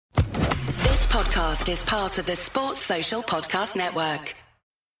podcast is part of the Sports Social Podcast Network.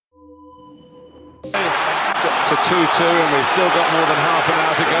 It's got to 2-2 and we've still got more than half an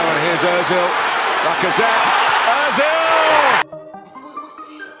hour to go, and here's Ozil. Lacazette. Ozil!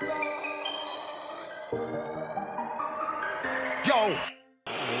 Yo!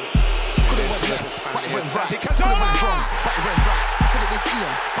 Could it went left, but it went right. Could it went wrong, but it went right. Said it was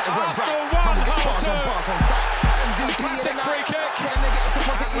Ian, but it went right. Man, we got bars on sight. MVP in the night. Tell a negative to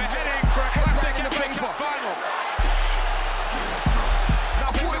positive. We're heading for a classic in the paper final.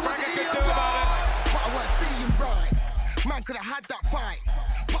 Nothing the Braga could do about it. But I weren't seeing right. Man could have had that fight,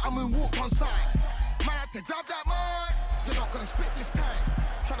 but I moonwalked on sight. Man had to grab that mic. You're not gonna spit this time.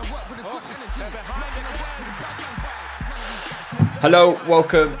 Trying to work with a good energy. Man gonna work with a bad man vibe. Hello,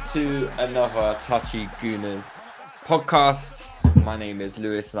 welcome to another Touchy Gooners podcast. My name is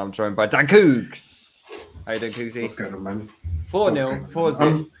Lewis and I'm joined by Dan Cougs. How you doing, Cougsy? What's going on, man? 4-0,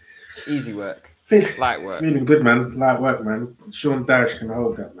 4-0. Easy work. Light work. Feeling good, man. Light work, man. Sean Dash can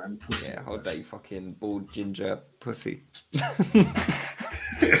hold that, man. Pussy. Yeah, hold that, you fucking bald ginger pussy. Yeah,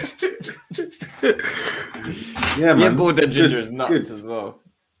 man. Yeah, bald and ginger Good, is nuts good. as well.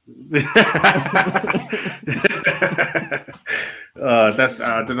 That's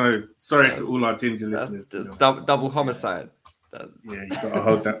I don't know. Sorry to all our ginger listeners. That's you know. double homicide. Yeah, you gotta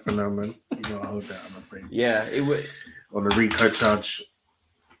hold that for now, man. You gotta hold that, I'm afraid. Yeah, it would. On the RICO charge.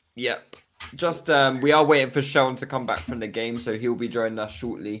 Yep. Just we are waiting for Sean to come back from the game, so he'll be joining us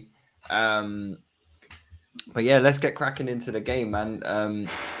shortly. But yeah, let's get cracking into the game, man.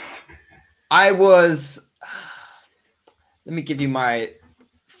 Let me give you my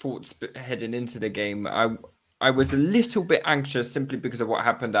thoughts heading into the game. I was a little bit anxious simply because of what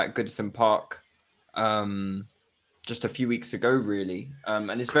happened at Goodison Park just a few weeks ago, really.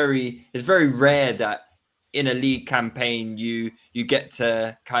 And it's very rare that in a league campaign you get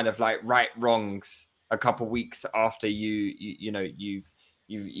to kind of like right wrongs a couple weeks after you've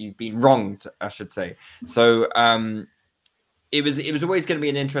been wronged, I should say. So it was always going to be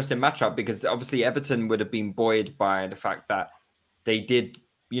an interesting matchup because obviously Everton would have been buoyed by the fact that they did.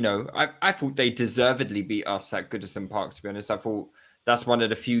 I thought they deservedly beat us at Goodison Park, to be honest. I thought that's one of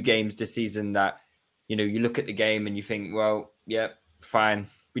the few games this season that, you look at the game and you think, well, yeah, fine.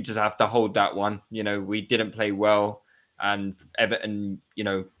 We just have to hold that one. We didn't play well, and Everton,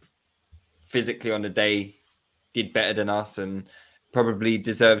 physically on the day did better than us and probably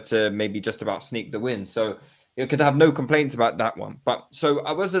deserved to maybe just about sneak the win. So you could have no complaints about that one. But so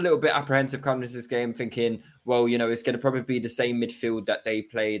I was a little bit apprehensive coming into this game thinking, well, it's going to probably be the same midfield that they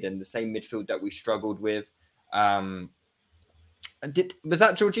played and the same midfield that we struggled with. Was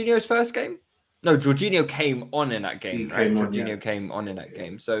that Jorginho's first game? No, Jorginho came on in that game, right? Jorginho came on in that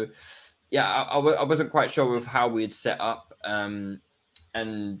game. So, yeah, I wasn't quite sure of how we'd set up. And,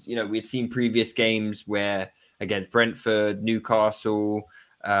 we'd seen previous games where, again, Brentford, Newcastle,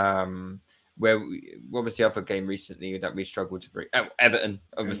 what was the other game recently that we struggled to break? Oh, Everton,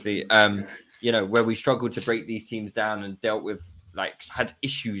 obviously. Where we struggled to break these teams down and dealt with, had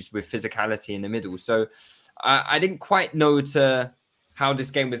issues with physicality in the middle. So I didn't quite know how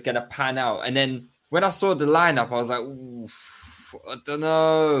this game was going to pan out. And then when I saw the lineup, I was like, oof, I don't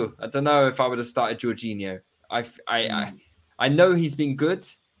know if I would have started Jorginho. I know he's been good.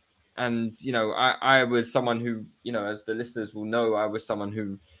 And, I was someone who, as the listeners will know, I was someone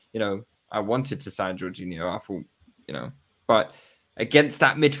who, I wanted to sign Jorginho. I thought, but against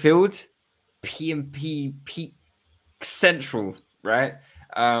that midfield, P&P peak central, right?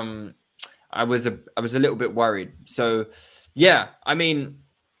 I was a little bit worried. So, yeah, I mean,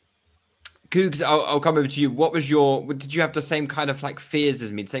 Cougs, I'll come over to you. Did you have the same kind of fears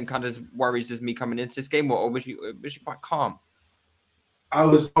as me, the same kind of worries as me coming into this game, or was you quite calm? I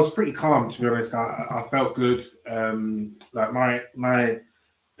was pretty calm, to be honest. I felt good. My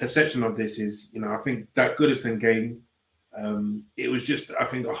perception of this is, I think that Goodison game, it was just, I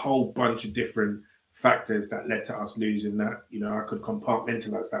think, a whole bunch of different factors that led to us losing that. I could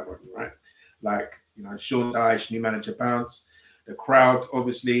compartmentalize that one, right? Sean Dyche, new manager bounce, the crowd,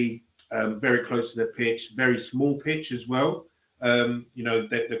 obviously, very close to the pitch, very small pitch as well.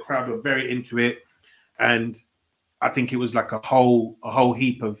 The crowd were very into it. And I think it was like a whole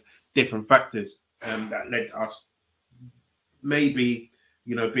heap of different factors that led to us maybe,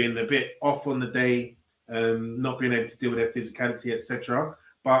 being a bit off on the day, not being able to deal with their physicality, etc.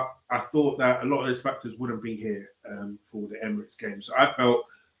 But I thought that a lot of those factors wouldn't be here for the Emirates game. So I felt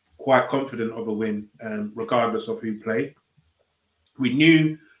quite confident of a win, regardless of who played. We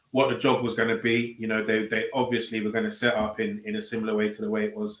knew what the job was going to be. They obviously were going to set up in a similar way to the way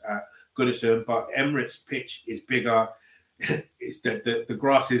it was at Goodison, but Emirates pitch is bigger. It's the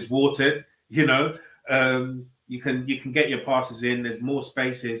grass is watered. You know, you can get your passes in. There's more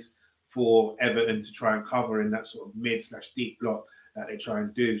spaces for Everton to try and cover in that sort of mid/deep block that they try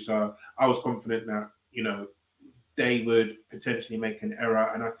and do. So I was confident that, you know, they would potentially make an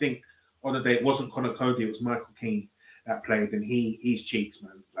error. And I think on the day it wasn't Conor Cody, it was Michael Keane that played, and he's cheeks,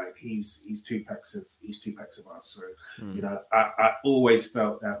 man. Like he's 2 packs of us. So you know, I always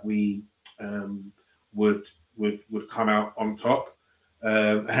felt that we would come out on top.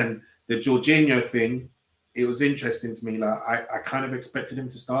 And the Jorginho thing, it was interesting to me. Like I kind of expected him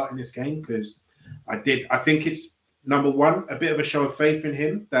to start in this game because I think it's number one, a bit of a show of faith in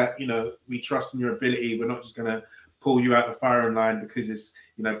him that, you know, we trust in your ability. We're not just gonna pull you out the firing line because it's,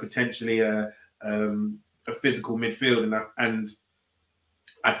 you know, potentially a physical midfield. And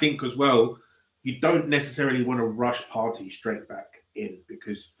I think as well, you don't necessarily want to rush Partey straight back in,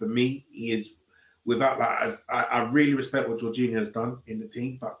 because for me, he is, without that, I really respect what Jorginho has done in the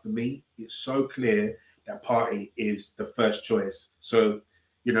team, but for me, it's so clear that Partey is the first choice. So,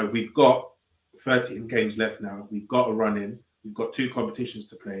 you know, we've got 13 games left now. We've got a run in. We've got 2 competitions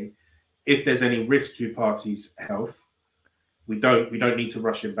to play. If there's any risk to Partey's health, we don't need to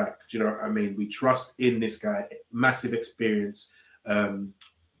rush him back. Do you know what I mean? We trust in this guy, massive experience, a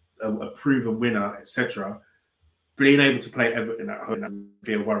proven winner, etc. Being able to play Everton at home would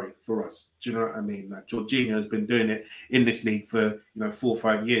be a worry for us. Do you know what I mean? Like Jorginho has been doing it in this league for, you know, 4 or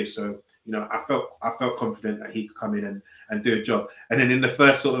 5 years. So, you know, I felt confident that he could come in and do a job. And then in the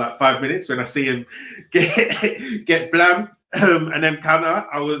first sort of like 5 minutes, when I see him get blamed and then counter,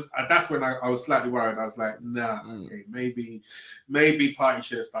 that's when I was slightly worried. I was like, nah, okay, maybe Partey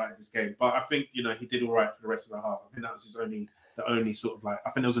should have started this game. But I think, you know, he did all right for the rest of the half. I think that was the only sort of like,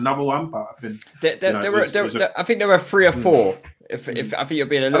 I think there was another one, but I think I think there were 3 or 4. If I think you're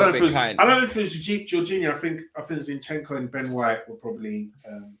being a little bit kind. I don't know if it was Jorginho. I think Zinchenko and Ben White were probably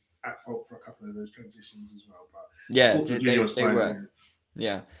at fault for a couple of those transitions as well. But yeah, they were.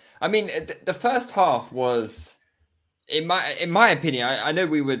 Yeah, I mean, the first half was, in my opinion, I know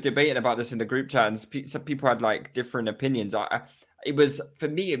we were debating about this in the group chat, and some people had like different opinions. It was, for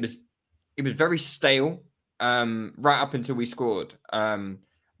me, it was very stale. Right up until we scored.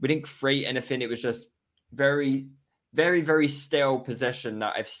 We didn't create anything. It was just very, very, very stale possession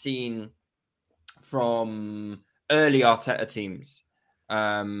that I've seen from early Arteta teams,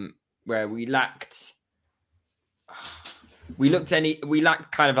 where we lacked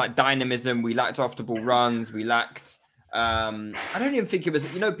kind of like dynamism. We lacked off the ball runs. We lacked. I don't even think it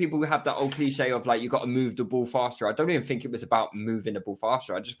was, you know, people who have that old cliche of like, you got to move the ball faster. I don't even think it was about moving the ball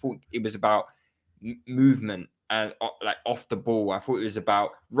faster. I just thought it was about movement and like off the ball. I thought it was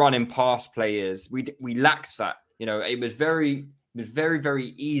about running past players. We lacked that. You know, it was very,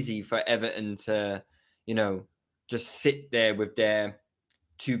 very easy for Everton to, you know, just sit there with their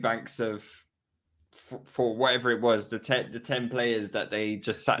 2 banks of, for whatever it was, the 10 players that they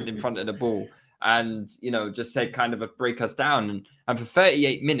just sat in front of the ball and, you know, just said kind of break us down. And for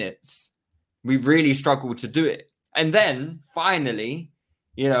 38 minutes, we really struggled to do it. And then finally,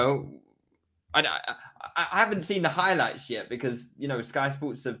 you know, I haven't seen the highlights yet because, you know, Sky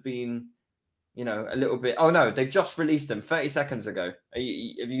Sports have been, you know, a little bit. Oh no, they've just released them 30 seconds ago. Have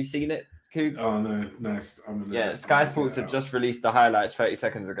you seen it, Cougs? Oh no, nice. Sky Sports have just released the highlights 30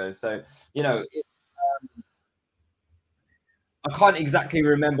 seconds ago. So, you know, I can't exactly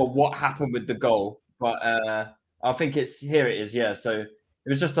remember what happened with the goal, but I think here it is. Yeah, so it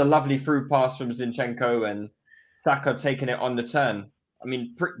was just a lovely through pass from Zinchenko and Saka taking it on the turn. I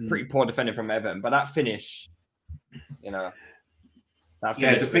mean, pretty poor defending from Everton, but that finish, you know. The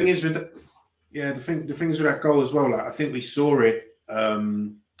thing is with that goal as well. Like I think we saw it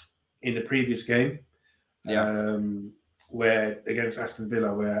in the previous game, where against Aston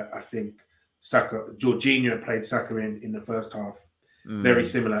Villa, where I think Jorginho played Saka in the first half, very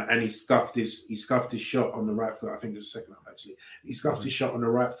similar, and he scuffed his shot on the right foot. I think it was the second half actually. He scuffed his shot on the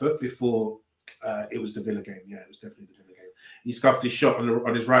right foot before it was the Villa game. Yeah, it was definitely the Villa game. He scuffed his shot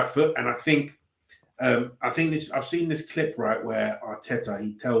on his right foot, and I think I've seen this clip right where Arteta,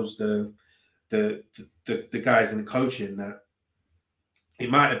 he tells the guys in the coaching that it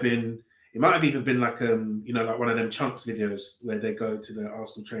might have even been like you know, like one of them chunks videos where they go to the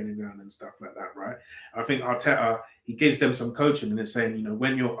Arsenal training ground and stuff like that, right? I think Arteta, he gives them some coaching and they're saying, you know,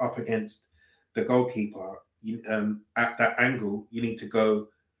 when you're up against the goalkeeper, at that angle, you need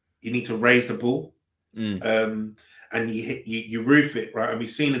to raise the ball. And you roof it, right? And we've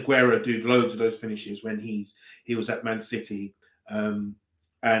seen Aguero do loads of those finishes when he was at Man City.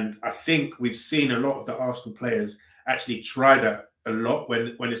 And I think we've seen a lot of the Arsenal players actually try that a lot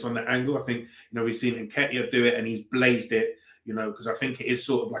when it's on the angle. I think, you know, we've seen Nketiah do it and he's blazed it, you know, because I think it is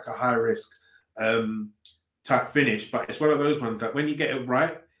sort of like a high risk type finish, but it's one of those ones that when you get it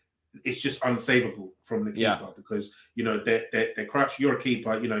right, it's just unsavable from the keeper because they crouch. You're a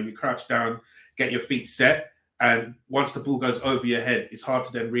keeper, you crouch down, get your feet set, and once the ball goes over your head, it's hard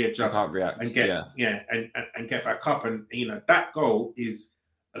to then readjust and get and get back up. And that goal is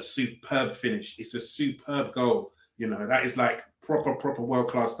a superb finish. It's a superb goal. That is like proper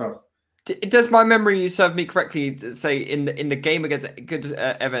world-class stuff. Does my memory serve me correctly to say in the game against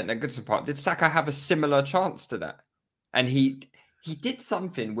Everton at Goodison Park, did Saka have a similar chance to that? And he did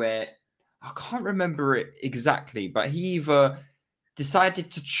something where I can't remember it exactly, but he either decided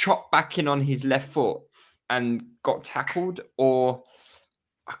to chop back in on his left foot and got tackled, or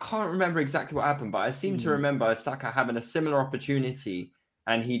I can't remember exactly what happened, but I seem to remember Saka having a similar opportunity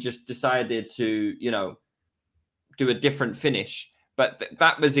and he just decided to, do a different finish. But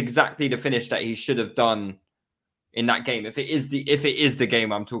that was exactly the finish that he should have done in that game. If it is the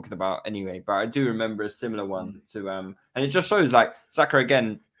game I'm talking about anyway, but I do remember a similar one to and it just shows like Saka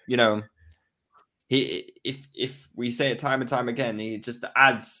again, if we say it time and time again, he just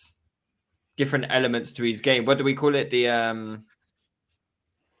adds different elements to his game. What do we call it? The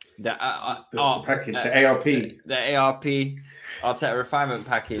package, the ARP. The ARP, Arteta refinement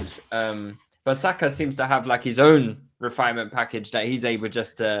package. But Saka seems to have like his own refinement package that he's able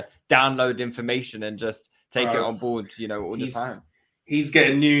just to download information and just take it on board, all the time. He's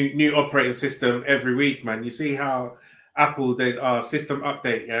getting new operating system every week, man. You see how Apple did system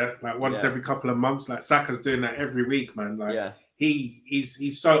update, like once every couple of months. Like Saka's doing that every week, man. Like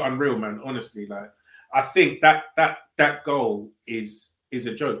he's so unreal, man. Honestly, like I think that goal is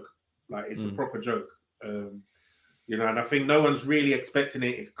a joke. Like it's a proper joke. And I think no one's really expecting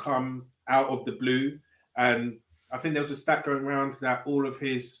it. It's come out of the blue, and I think there was a stat going around that all of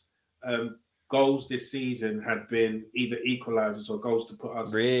his goals this season had been either equalizers or goals to put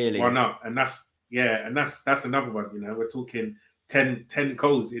us one up, and that's another one. We're talking 10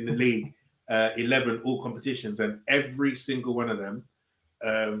 goals in the league, 11 all competitions, and every single one of them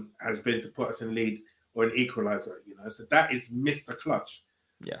has been to put us in lead or an equalizer. So that is Mr. Clutch.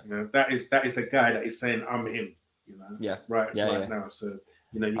 Yeah, that is the guy that is saying I'm him. Right now. So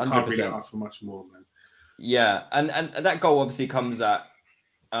you 100%. Can't really ask for much more, man. Yeah, and that goal obviously comes at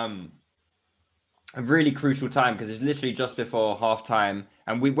a really crucial time because it's literally just before half time,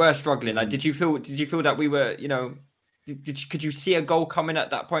 and we were struggling. Like, did you feel that we were, could you see a goal coming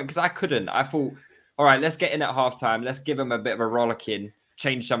at that point? Because I couldn't. I thought, all right, let's get in at half time. Let's give them a bit of a rollicking,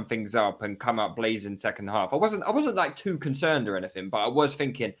 change some things up, and come out blazing second half. I wasn't like too concerned or anything, but I was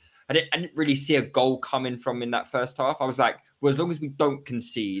thinking I didn't really see a goal coming from in that first half. I was like, well, as long as we don't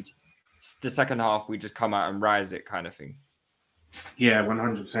concede, the second half we just come out and rise it, kind of thing. Yeah,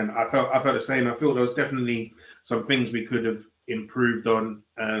 100%. I felt the same. I felt there was definitely some things we could have improved on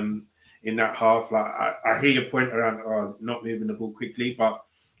in that half. Like I hear your point around not moving the ball quickly, but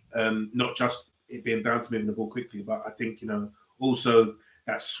not just it being down to moving the ball quickly, but I think also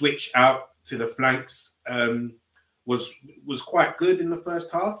that switch out to the flanks was quite good in the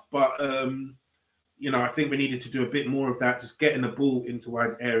first half, but I think we needed to do a bit more of that, just getting the ball into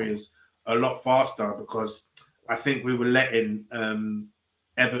wide areas a lot faster, because I think we were letting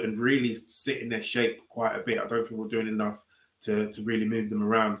Everton really sit in their shape quite a bit. I don't think we're doing enough to really move them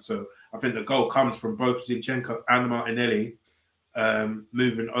around. So I think the goal comes from both Zinchenko and Martinelli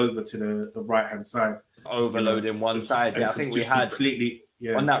moving over to the right-hand side. Overloading one side. Yeah, I think we had completely...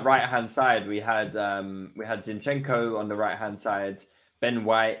 Yeah. On that right-hand side, we had Zinchenko on the right-hand side, Ben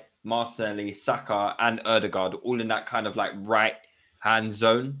White, Martinelli, Saka, and Ødegaard, all in that kind of like right-hand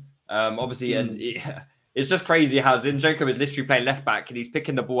zone. Obviously, and it's just crazy how Zinchenko is literally playing left-back and he's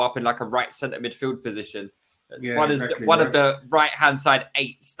picking the ball up in like a right centre midfield position. Yeah, one of the right-hand side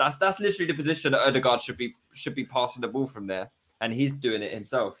eights. That's literally the position that Ødegaard should be passing the ball from there, and he's doing it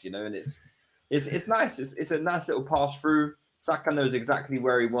himself, and it's nice. It's a nice little pass through. Saka knows exactly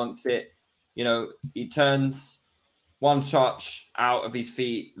where he wants it. He turns one touch out of his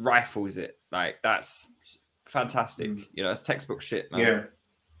feet, rifles it. Like, that's fantastic. It's textbook shit, man.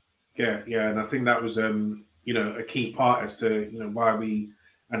 Yeah. And I think that was, a key part as to, why we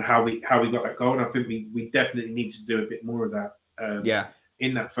and how we got that goal. And I think we definitely need to do a bit more of that.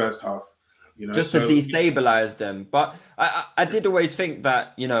 In that first half, just to destabilize them. But I did always think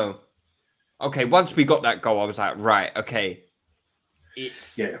that, okay, once we got that goal, I was like, right, okay.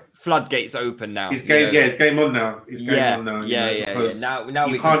 It's floodgates open now. It's game. It's game on now. It's game on now. Yeah. Now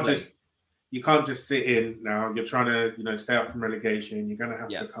you can't just sit in now. You're trying to stay up from relegation. You're going to have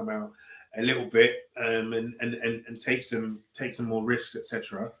to come out a little bit and take some more risks,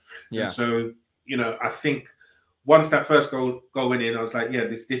 etc. Yeah. And so I think once that first goal went in, I was like,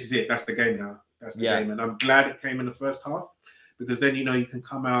 this is it. That's the game now. That's the game. And I'm glad it came in the first half, because then, you know, you can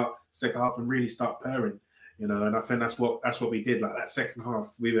come out second half and really start purring, you know. And I think that's what we did. Like that second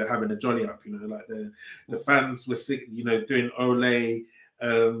half, we were having a jolly up, you know, like the fans were sick, you know, doing Ole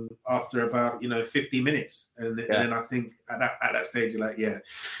after about, you know, 50 minutes. And then I think at that stage, you're like, yeah,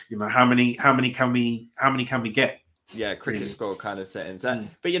 you know, how many can we get? Yeah, cricket score kind of settings.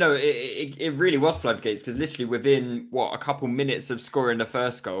 But, you know, it really was floodgates, because literally within, a couple minutes of scoring the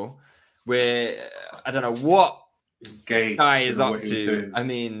first goal, where I don't know what guy is up to. I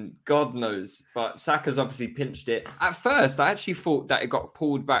mean, God knows. But Saka's obviously pinched it. At first, I actually thought that it got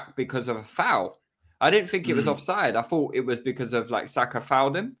pulled back because of a foul. I didn't think it was offside. I thought it was because of, like, Saka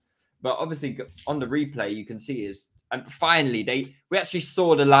fouled him. But obviously, on the replay, you can see and finally, we actually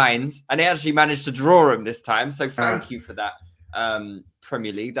saw the lines, and they actually managed to draw him this time. So thank you for that,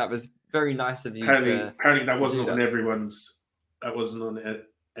 Premier League. That was very nice of you. Apparently, that wasn't on everyone's. That wasn't on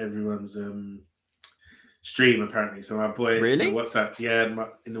everyone's stream. Apparently, so my boy really in the WhatsApp,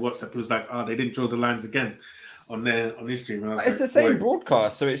 in the WhatsApp, was like, they didn't draw the lines again on his stream. And it's the same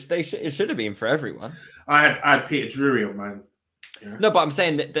broadcast, so it should have been for everyone. I had Peter Drury on mine. Yeah. No, but I'm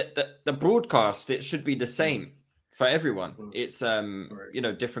saying that the broadcast, it should be the same for everyone. It's you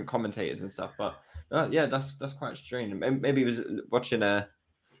know, different commentators and stuff. But that's quite strange. Maybe he was watching a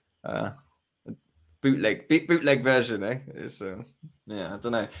bootleg version. It's I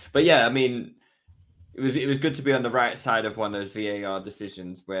don't know. But yeah, I mean, it was good to be on the right side of one of those VAR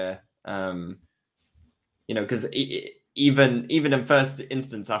decisions where you know, because even in first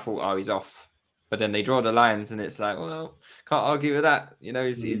instance, I thought, he's off. But then they draw the lines, and it's like, well, can't argue with that. You know,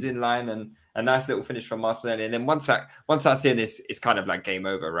 he's in line, and a nice little finish from Martinelli. And then once that's in, it's kind of like game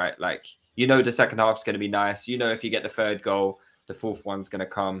over, right? Like, you know, the second half's going to be nice. You know, if you get the third goal, the fourth one's going to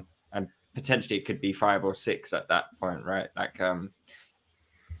come, and potentially it could be 5 or 6 at that point, right? Like, I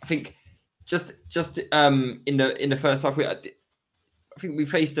think just in the first half, I think we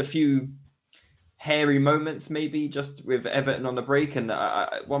faced a few hairy moments, maybe just with Everton on the break. And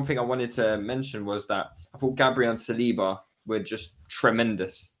one thing I wanted to mention was that I thought Gabriel and Saliba were just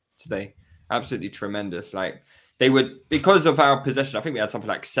tremendous today. Absolutely tremendous. Like, they would, because of our possession, I think we had something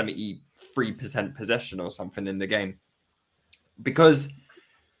like 73% possession or something in the game. Because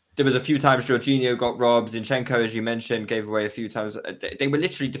there was a few times Jorginho got robbed, Zinchenko, as you mentioned, gave away a few times. They were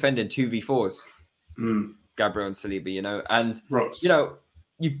literally defending 2v4s, Gabriel and Saliba, you know. And, you know,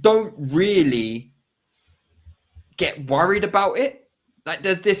 you don't really get worried about it. Like,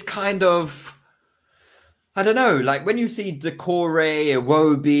 there's this kind of, I don't know, like when you see Decore,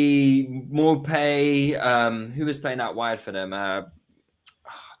 Iwobi, Maupay, who was playing out wide for them,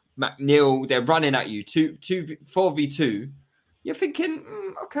 McNeil, they're running at you, 4v2. You're thinking,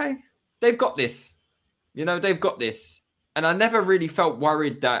 okay, they've got this. You know, they've got this. And I never really felt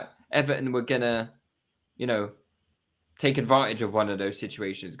worried that Everton were going to, you know, take advantage of one of those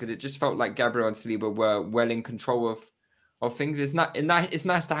situations, because it just felt like Gabriel and Saliba were well in control of things. It's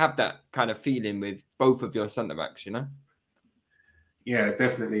nice to have that kind of feeling with both of your centre backs, you know. Yeah,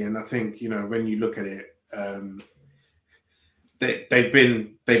 definitely. And I think, you know, when you look at it, they've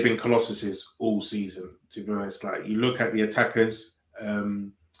been colossuses all season. To be honest, like, you look at the attackers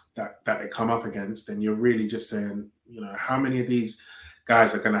that they come up against, and you're really just saying, you know, how many of these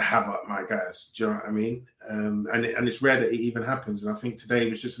guys are going to have up my guys? Do you know what I mean? And it's rare that it even happens. And I think today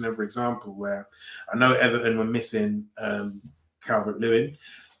was just another example where I know Everton were missing Calvert-Lewin,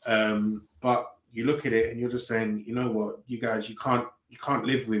 but you look at it and you're just saying, you know what, you guys, you can't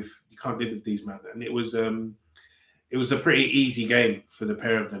live with these men. And it was a pretty easy game for the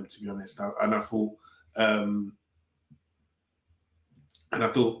pair of them, to be honest. And I thought,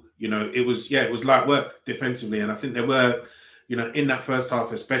 you know, it was light work defensively, and I think there were, you know, in that first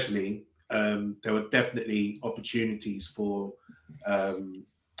half especially, there were definitely opportunities for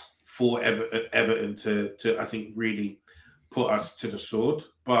Everton to I think really put us to the sword.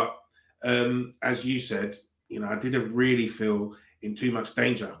 But as you said, you know, I didn't really feel in too much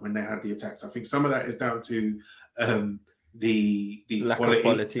danger when they had the attacks. I think some of that is down to the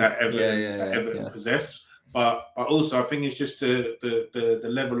quality that Everton possess, but also I think it's just the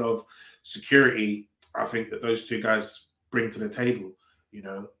level of security I think that those two guys bring to the table, you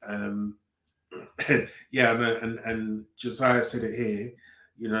know. And Josiah said it here,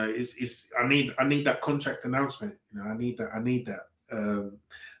 you know, it's I need that contract announcement, you know. I need that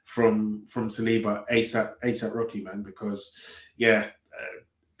from Saliba ASAP Rocky, man, because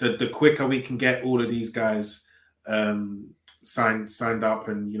the quicker we can get all of these guys signed up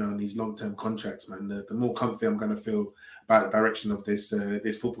and, you know, in these long-term contracts, man, the more comfy I'm going to feel about the direction of this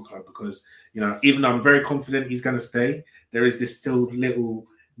football club. Because, you know, even though I'm very confident he's going to stay, there is this still little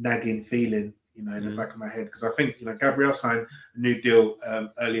nagging feeling, in the back of my head, because I think Gabriel signed a new deal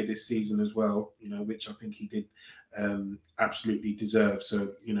earlier this season as well, which I think he did absolutely deserve.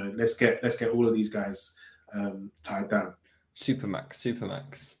 So let's get all of these guys tied down.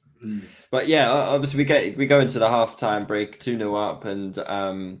 Supermax. But yeah, obviously we go into the halftime break 2-0 up, and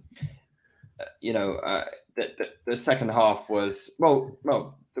the second half was well.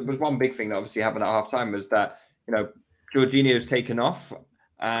 There was one big thing that obviously happened at halftime was that Jorginho's taken off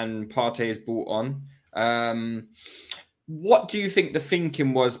and Partey is brought on. What do you think the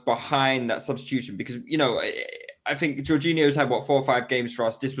thinking was behind that substitution? Because I think Jorginho's had 4 or 5 games for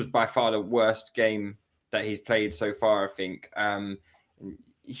us. This was by far the worst game that he's played so far. I think I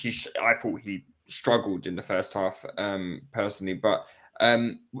thought he struggled in the first half personally, but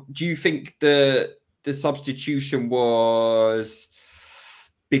do you think the substitution was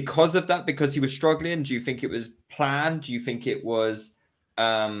because of that, because he was struggling? Do you think it was planned? Do you think it was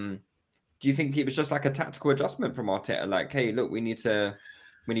just like a tactical adjustment from Arteta? Like, hey, look, we need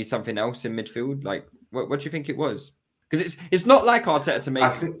something else in midfield. Like, what do you think it was? Because it's not like Arteta to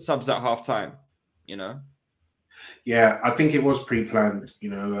make subs at half time, Yeah, I think it was pre-planned.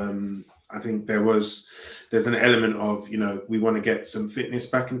 I think there's an element of we want to get some fitness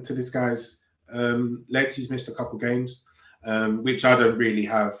back into this guy's legs. He's missed a couple games, which I don't really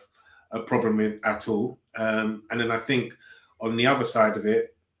have a problem with at all. And then I think on the other side of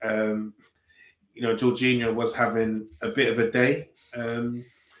it, Jorginho was having a bit of a day,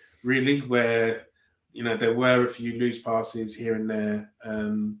 really, where there were a few loose passes here and there,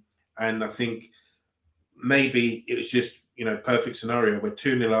 and I think maybe it was just perfect scenario. We're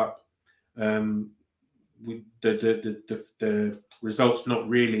 2-0 up. The results not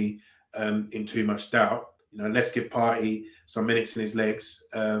really in too much doubt. Let's give Partey some minutes in his legs,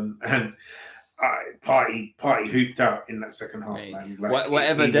 and Partey hooped out in that second half, man.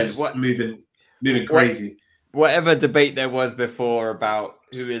 Like, moving crazy. Whatever debate there was before about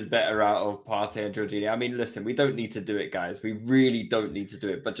who is better out of Partey and Jorginho. I mean, listen, we don't need to do it, guys. We really don't need to do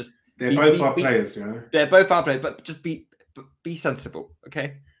it. But just they're both our players, They're both our players, but just be sensible,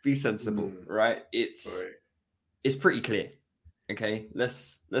 okay? Be sensible, right? It's pretty clear, okay?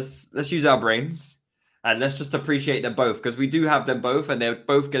 Let's use our brains. And let's just appreciate them both, because we do have them both, and they're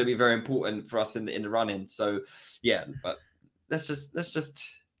both going to be very important for us in the run-in. So, yeah, but let's just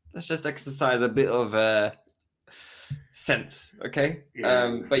exercise a bit of sense, okay?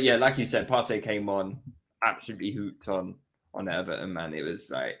 Yeah. But yeah, like you said, Partey came on, absolutely hooped on Everton, man. It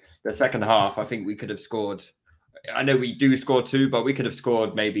was like the second half. I think we could have scored. I know we do score 2, but we could have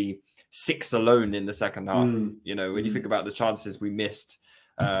scored maybe 6 alone in the second half. When you think about the chances we missed.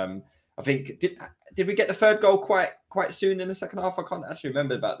 I think did we get the third goal quite soon in the second half? I can't actually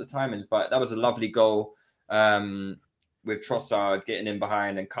remember about the timings, but that was a lovely goal with Trossard getting in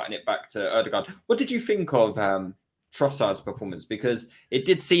behind and cutting it back to Ødegaard. What did you think of Trossard's performance? Because it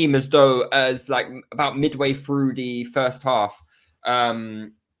did seem as though, as like about midway through the first half,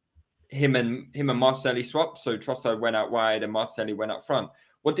 him and Martinelli swapped. So Trossard went out wide and Martinelli went up front.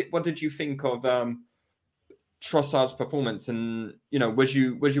 What did you think of Trossard's performance, and was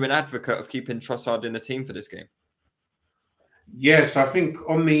you an advocate of keeping Trossard in the team for this game? Yes, I think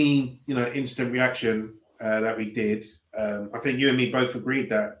on the instant reaction that we did, I think you and me both agreed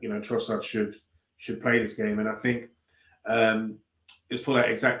that Trossard should play this game, and I think it's for that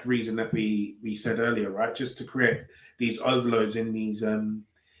exact reason that we said earlier, right? Just to create these overloads in these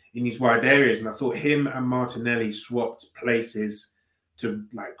wide areas, and I thought him and Martinelli swapped places to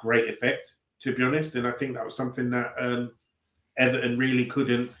like great effect, to be honest. And I think that was something that Everton really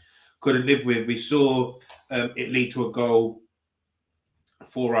couldn't live with. We saw it lead to a goal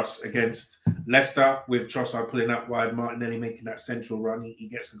for us against Leicester with Trossard pulling up wide, Martinelli making that central run. He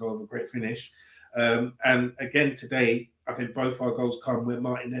gets the goal with a great finish. And again today, I think both our goals come where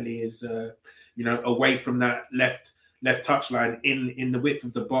Martinelli is, away from that left touchline in the width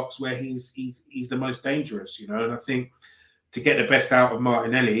of the box where he's the most dangerous. And I think to get the best out of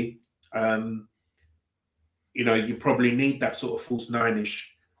Martinelli, you probably need that sort of false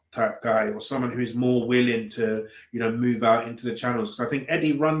nine-ish type guy, or someone who's more willing to, move out into the channels. Because I think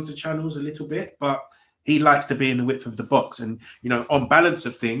Eddie runs the channels a little bit, but he likes to be in the width of the box. And, on balance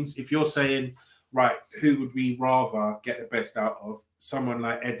of things, if you're saying, right, who would we rather get the best out of? Someone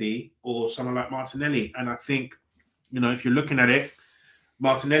like Eddie or someone like Martinelli? And I think, if you're looking at it,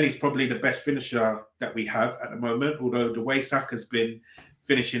 Martinelli's probably the best finisher that we have at the moment, although the way Saka's been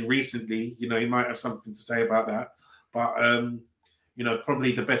finishing recently, he might have something to say about that. But,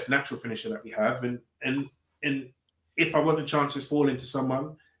 probably the best natural finisher that we have. And if I want the chances falling to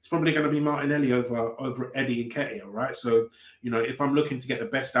someone, it's probably going to be Martinelli over Eddie Nketiah, right? So, if I'm looking to get the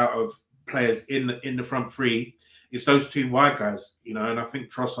best out of players in the front three, it's those two wide guys, you know, and I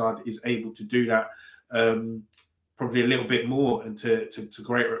think Trossard is able to do that probably a little bit more and to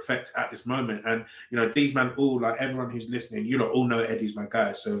greater effect at this moment. And, you know, these men all, like everyone who's listening, you lot all know Eddie's my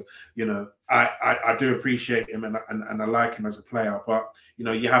guy. So, you know, I do appreciate him and I like him as a player, but, you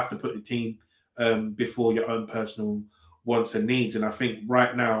know, you have to put the team before your own personal wants and needs. And I think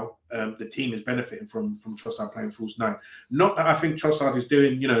right now the team is benefiting from Trossard playing false nine. Not that I think Trossard is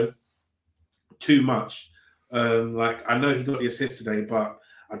doing, you know, too much. Like I know he got the assist today, but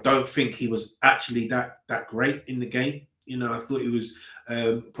I don't think he was actually that great in the game. You know, I thought he was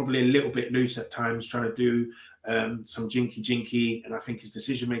probably a little bit loose at times, trying to do some jinky, and I think his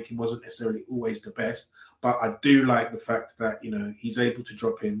decision making wasn't necessarily always the best. But I do like the fact that, you know, he's able to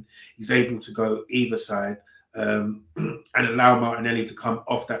drop in, he's able to go either side, and allow Martinelli to come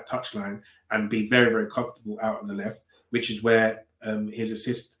off that touchline and be very, very comfortable out on the left, which is where his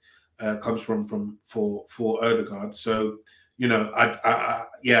assist comes from for Ødegaard. So, you know,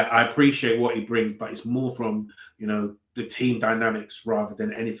 I appreciate what he brings, but it's more from, you know, the team dynamics rather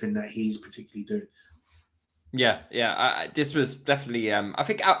than anything that he's particularly doing. Yeah. This was definitely, I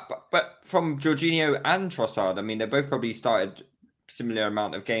think, but from Jorginho and Trossard, I mean, they both probably started similar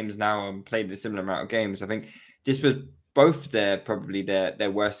amount of games now and played a similar amount of games. I think this was both probably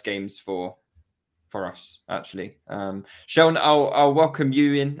their worst games for us, actually. Sean, I'll welcome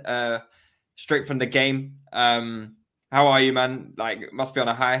you in straight from the game. How are you, man? Like, must be on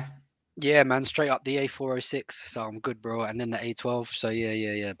a high. Yeah, man, straight up the A406, so I'm good, bro. And then the A12, so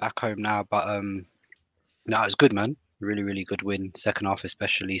yeah, back home now. But no, it was good, man. Really, really good win, second half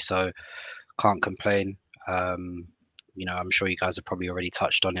especially. So can't complain. You know, I'm sure you guys have probably already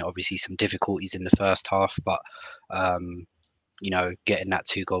touched on it. Obviously, some difficulties in the first half, but you know, getting that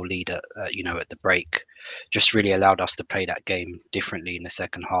 2-goal lead at the break just really allowed us to play that game differently in the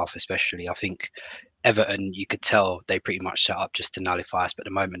second half, especially. I think Everton, you could tell they pretty much set up just to nullify us, but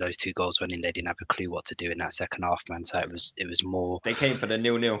the moment those 2 goals went in, they didn't have a clue what to do in that second half, man. So it was more. They came for the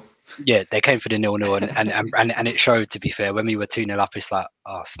 0-0. Yeah, they came for the 0-0, and it showed. To be fair, when we were 2-0 up, it's like,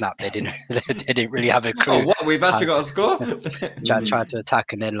 oh snap, they didn't really have a clue. Oh, what? We've actually got a score. Trying to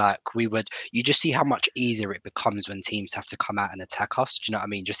attack, and then you just see how much easier it becomes when teams have to come out and attack us. Do you know what I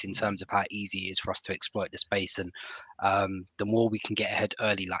mean? Just in terms of how easy it is for us to exploit the space, and the more we can get ahead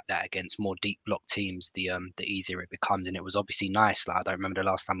early like that against more deep block teams, the easier it becomes. And it was obviously nice. Like, I don't remember the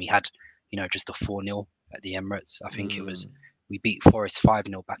last time we had, you know, just a 4-0 at the Emirates. I think it was. We beat Forest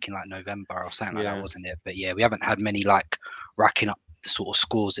 5-0 back in like November or something like that, wasn't it? But yeah, we haven't had many like racking up the sort of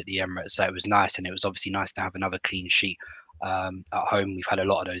scores at the Emirates, so it was nice, and it was obviously nice to have another clean sheet at home. We've had a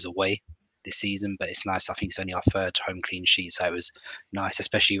lot of those away this season, but it's nice. I think it's only our third home clean sheet, so it was nice.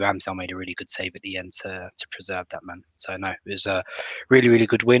 Especially Ramsdale made a really good save at the end to preserve that, man. So no, it was a really, really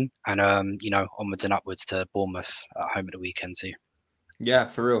good win, and you know, onwards and upwards to Bournemouth at home at the weekend too. Yeah,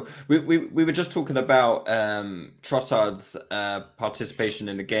 for real. We were just talking about Trossard's participation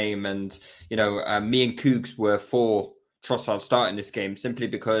in the game, and you know, me and Cougs were for Trossard starting this game simply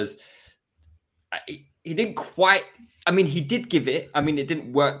because he didn't quite. I mean, he did give it. I mean, it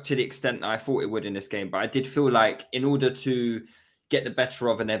didn't work to the extent that I thought it would in this game, but I did feel like in order to get the better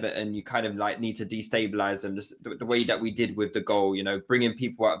of an Everton, you kind of like need to destabilize them the way that we did with the goal, you know, bringing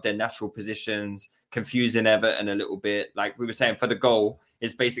people out of their natural positions, confusing Everton a little bit. Like we were saying, for the goal,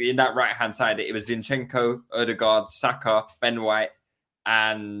 it's basically in that right-hand side, it was Zinchenko, Ødegaard, Saka, Ben White,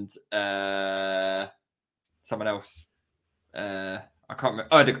 and someone else. I can't remember.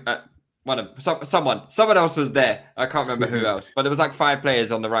 Someone else was there. I can't remember who else, but there was like 5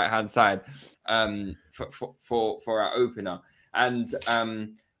 players on the right-hand side for our opener. And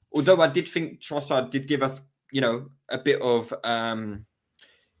although I did think Trossard did give us, you know, a bit of,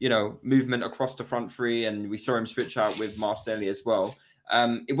 you know, movement across the front three, and we saw him switch out with Martinelli as well.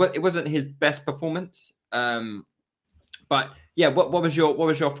 It wasn't his best performance, but yeah. What was your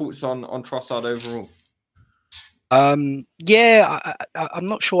thoughts on Trossard overall? Yeah, I'm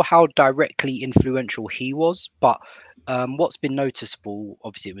not sure how directly influential he was, but what's been noticeable,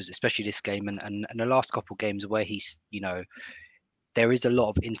 obviously, it was especially this game and the last couple of games where he's, you know, there is a lot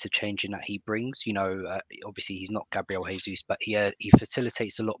of interchanging that he brings. You know, obviously he's not Gabriel Jesus, but he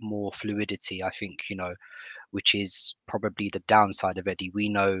facilitates a lot more fluidity, I think, you know, which is probably the downside of Eddie. We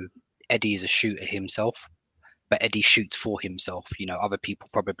know Eddie is a shooter himself, but Eddie shoots for himself. You know, other people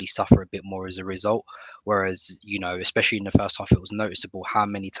probably suffer a bit more as a result. Whereas, you know, especially in the first half, it was noticeable how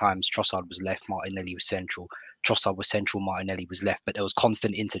many times Trossard was left, Martinelli was central. Trossard was central, Martinelli was left, but there was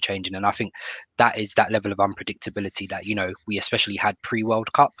constant interchanging. And I think that is that level of unpredictability that, you know, we especially had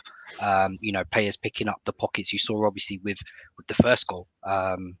pre-World Cup. Players picking up the pockets. You saw obviously with the first goal.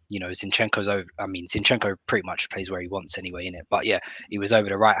 Zinchenko's over. I mean, Zinchenko pretty much plays where he wants anyway, innit? But yeah, he was over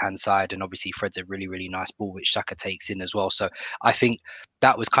the right hand side, and obviously Fred's a really, really nice ball which Saka takes in as well. So I think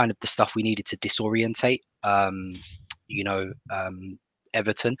that was kind of the stuff we needed to disorientate.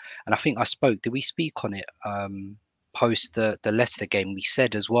 Everton, and I think did we speak on it post the Leicester game? We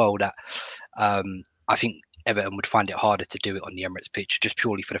said as well that I think Everton would find it harder to do it on the Emirates pitch, just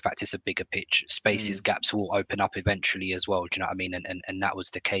purely for the fact it's a bigger pitch. Spaces, gaps will open up eventually as well. Do you know what I mean? And that was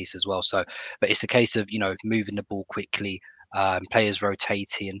the case as well. So, but it's a case of moving the ball quickly, players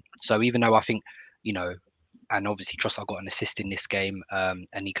rotating. So even though I think and obviously Trossard got an assist in this game,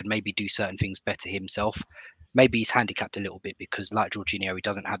 and he could maybe do certain things better himself. Maybe he's handicapped a little bit because, like Jorginho, he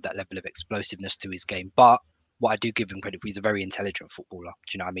doesn't have that level of explosiveness to his game. But what I do give him credit for, he's a very intelligent footballer.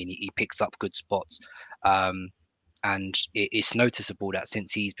 Do you know what I mean? He picks up good spots. And it's noticeable that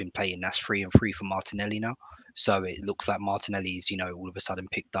since he's been playing, that's 3-3 for Martinelli now. So it looks like Martinelli's, all of a sudden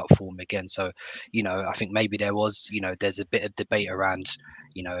picked up form again. So, I think maybe there's a bit of debate around,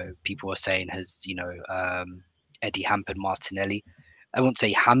 people are saying, has, Eddie hampered Martinelli? I won't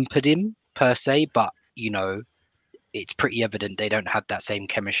say hampered him per se, but, it's pretty evident they don't have that same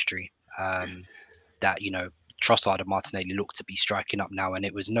chemistry that, Trossard and Martinelli look to be striking up now, and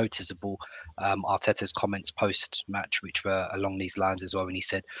it was noticeable. Arteta's comments post-match, which were along these lines as well, when he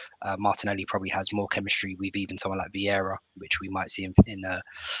said Martinelli probably has more chemistry with even someone like Vieira, which we might see in a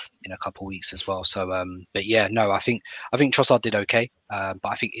couple of weeks as well. So, but yeah, no, I think Trossard did okay, but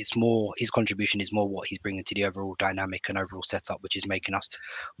I think it's more his contribution is more what he's bringing to the overall dynamic and overall setup, which is making us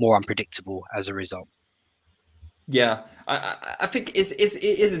more unpredictable as a result. Yeah, I think it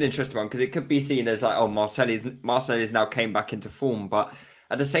is an interesting one because it could be seen as like, oh, Martinelli's now came back into form, but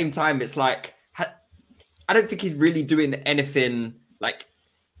at the same time, it's like I don't think he's really doing anything. Like,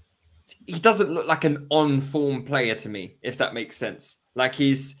 he doesn't look like an on-form player to me, if that makes sense. Like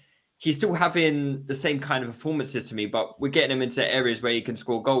he's still having the same kind of performances to me, but we're getting him into areas where he can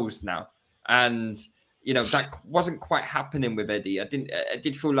score goals now, and that wasn't quite happening with Eddie. I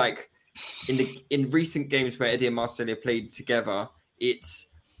did feel like in recent games where Eddie and Martinelli played together,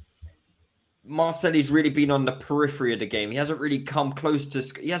 Martinelli's really been on the periphery of the game. He hasn't really come close to.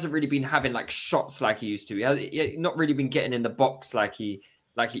 He hasn't really been having like shots like he used to. He not really been getting in the box like he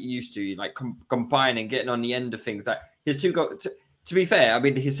used to. Like combining, getting on the end of things. Like his 2 goals. To be fair, I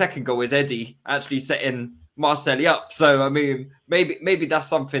mean his second goal is Eddie actually setting Martinelli up. So I mean maybe that's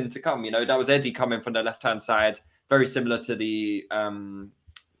something to come. That was Eddie coming from the left hand side, very similar to the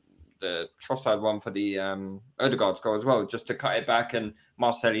Trossard one for the Odegaard's goal as well, just to cut it back, and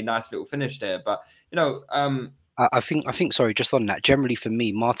Martinelli, nice little finish there. But I think sorry, just on that, generally for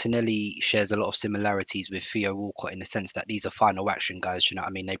me, Martinelli shares a lot of similarities with Theo Walcott in the sense that these are final action guys. You know what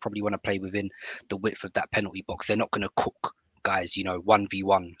I mean? They probably want to play within the width of that penalty box. They're not going to cook guys,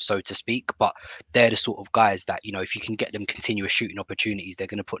 1v1, so to speak, but they're the sort of guys that, if you can get them continuous shooting opportunities, they're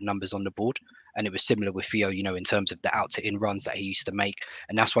going to put numbers on the board. And it was similar with Theo, in terms of the out to in runs that he used to make.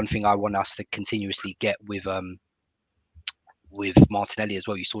 And that's one thing I want us to continuously get with Martinelli as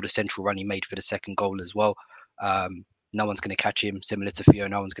well. You saw the central run he made for the second goal as well. No one's going to catch him, similar to Theo.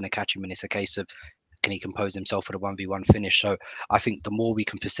 No one's going to catch him, and it's a case of, can he compose himself for the 1v1 finish? So I think the more we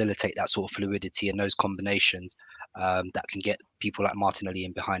can facilitate that sort of fluidity and those combinations that can get people like Martinelli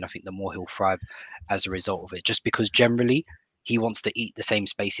in behind, I think the more he'll thrive as a result of it. Just because generally he wants to eat the same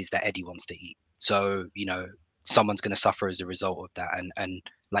spaces that Eddie wants to eat. So, someone's going to suffer as a result of that. And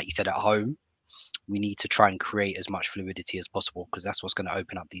like you said, at home, we need to try and create as much fluidity as possible because that's what's going to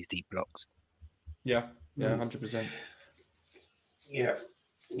open up these deep blocks. Yeah, 100%. Yeah.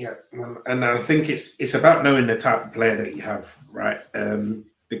 Yeah, and I think it's about knowing the type of player that you have, right?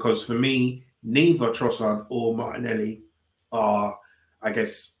 Because for me, neither Trossard or Martinelli are, I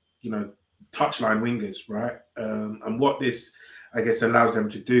guess, touchline wingers, right? And what this, I guess, allows them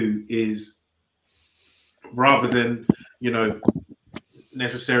to do is, rather than,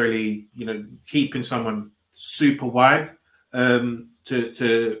 necessarily, keeping someone super wide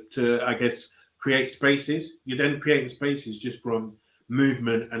to I guess, create spaces, you're then creating spaces just from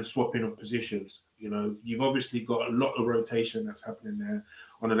movement and swapping of positions. You've obviously got a lot of rotation that's happening there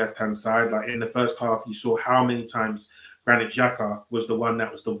on the left-hand side. Like in the first half, you saw how many times Granit Xhaka was the one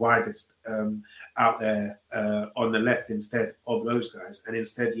that was the widest out there on the left instead of those guys. And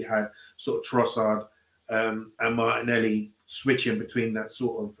instead you had sort of Trossard and Martinelli switching between that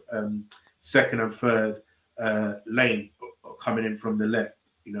sort of second and third lane coming in from the left,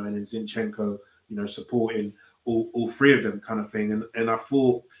 and then Zinchenko, supporting all 3 of them kind of thing. And I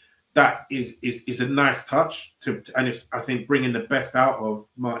thought that is a nice touch and it's, I think, bringing the best out of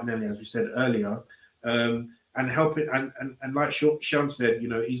Martinelli, as we said earlier, and helping and like Sean said,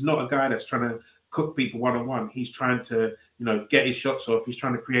 he's not a guy that's trying to cook people one-on-one. He's trying to, get his shots off. He's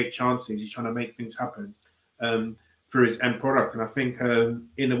trying to create chances. He's trying to make things happen through his end product. And I think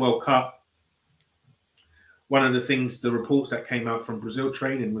in the World Cup, one of the things, the reports that came out from Brazil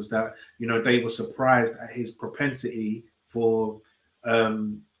training was that, they were surprised at his propensity for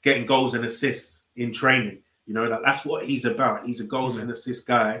getting goals and assists in training. That's what he's about. He's a goals and assist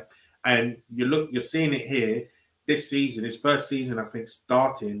guy. And you're seeing it here this season, his first season, I think,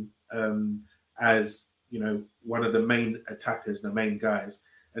 starting as, one of the main attackers, the main guys.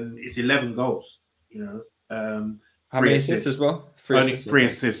 And it's 11 goals, How many assists as well? Three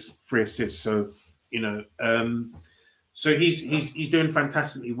assists. So, so he's doing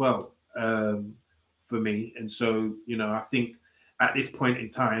fantastically well for me. And so, I think at this point in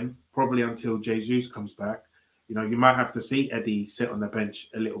time, probably until Jesus comes back, you might have to see Eddie sit on the bench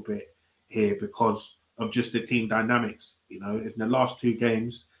a little bit here because of just the team dynamics. In the last 2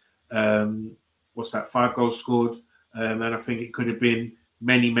 games, 5 goals scored? And I think it could have been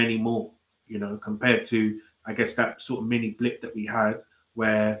many, many more, compared to, I guess, that sort of mini blip that we had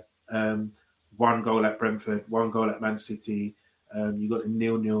where 1 goal at Brentford, 1 goal at Man City, you got a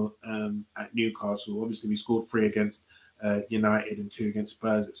 0-0 at Newcastle. Obviously, we scored 3 against United and 2 against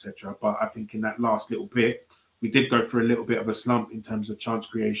Spurs, etc. But I think in that last little bit, we did go through a little bit of a slump in terms of chance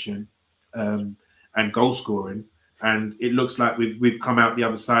creation and goal scoring. And it looks like we've come out the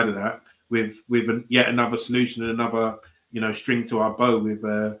other side of that with yet another solution and another string to our bow with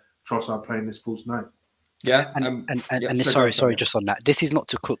Trossard playing this false 9. Yeah, sorry, just on that. This is not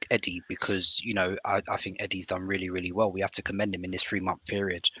to cook Eddie because I think Eddie's done really, really well. We have to commend him in this 3-month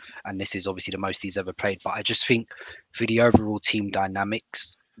period, and this is obviously the most he's ever played. But I just think for the overall team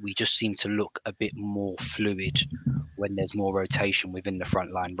dynamics, we just seem to look a bit more fluid when there's more rotation within the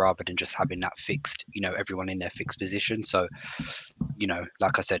front line rather than just having that fixed, everyone in their fixed position. So,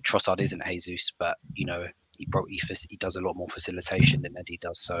 like I said, Trossard isn't Jesus, but he does a lot more facilitation than Eddie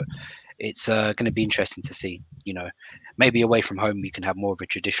does. So it's going to be interesting to see. Maybe away from home we can have more of a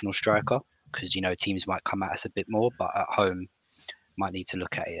traditional striker because teams might come at us a bit more, but at home might need to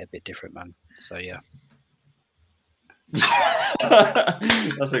look at it a bit different, man. So yeah.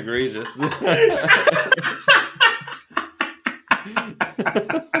 That's egregious.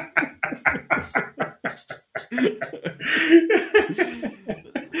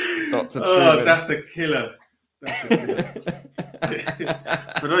 Dr. Truman. That's a killer.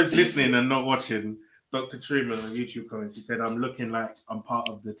 For those listening and not watching, Dr. Truman on YouTube comments, he said, "I'm looking like I'm part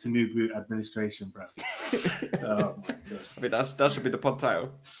of the Tinubu administration, bro." Oh my God. I mean, that should be the pod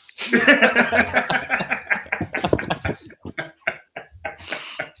title.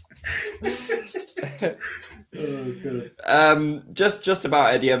 Oh, God. Just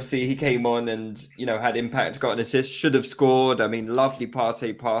about Eddie, obviously he came on and had impact, got an assist, should have scored. I mean, lovely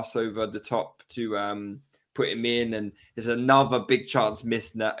Partey pass over the top to put him in, and there's another big chance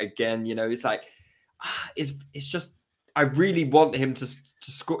missed net again. It's like it's just I really want him to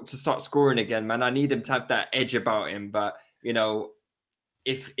start scoring again, man. I need him to have that edge about him, but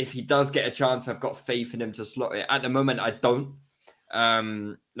if he does get a chance, I've got faith in him to slot it. At the moment, I don't.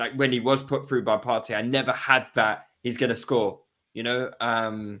 Like when he was put through by Partey, I never had that he's going to score,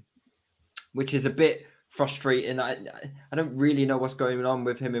 which is a bit frustrating. I don't really know what's going on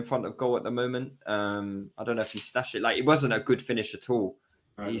with him in front of goal at the moment. I don't know if he stashed it. Like, it wasn't a good finish at all.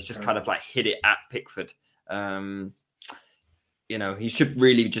 He's just kind of like hit it at Pickford. He should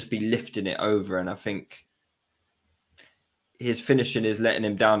really just be lifting it over. And I think his finishing is letting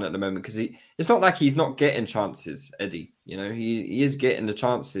him down at the moment because it's not like he's not getting chances, Eddie. He is getting the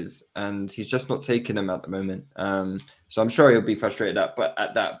chances and he's just not taking them at the moment. So I'm sure he'll be frustrated at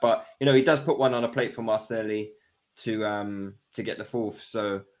that. But he does put one on a plate for Martinelli to get the 4th.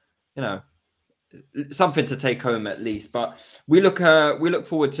 So something to take home at least. But we look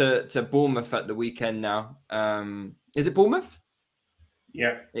forward to Bournemouth at the weekend now. Is it Bournemouth?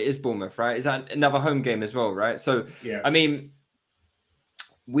 Yeah, it is Bournemouth, right? Is that another home game as well, right? So, yeah. I mean,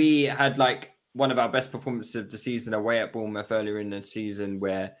 we had like one of our best performances of the season away at Bournemouth earlier in the season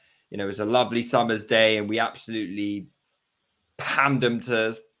where, it was a lovely summer's day and we absolutely panned them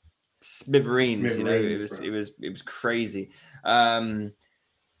to smithereens. It was crazy. I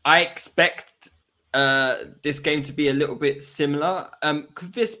expect this game to be a little bit similar.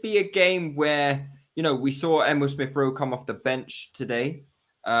 Could this be a game where, we saw Emil Smith-Rowe come off the bench today.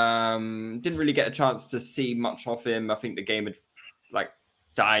 Didn't really get a chance to see much of him. I think the game had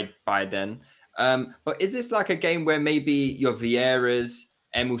died by then. But is this like a game where maybe your Vieiras,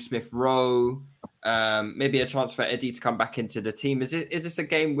 Emil Smith-Rowe, maybe a chance for Eddie to come back into the team. Is this a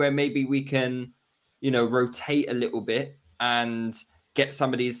game where maybe we can, rotate a little bit and get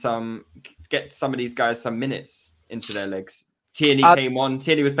some of these guys some minutes into their legs? Tierney came on.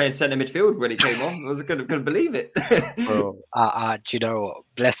 Tierney was playing centre midfield when he came on. I was couldn't believe it. Bro, do you know what?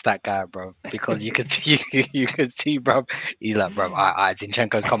 Bless that guy, bro. Because you can see, bro. He's like, bro,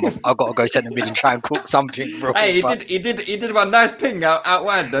 Zinchenko's come off. I've got to go centre mid and try and cook something, bro. Hey, he did one nice ping out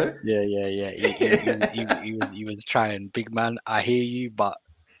wide though. Yeah. He was trying. Big man, I hear you, but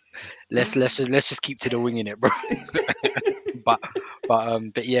let's just keep to the wing in it, bro.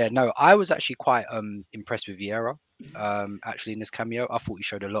 But yeah, no, I was actually quite impressed with Vieira. Actually in this cameo, I thought he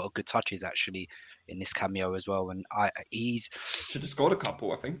showed a lot of good touches actually in this cameo as well, and he's should have scored a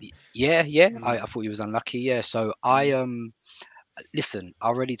couple, I think. Yeah. I thought he was unlucky. Yeah, so listen, I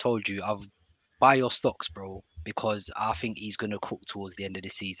already told you, I'll buy your stocks, bro, because I think he's gonna cook towards the end of the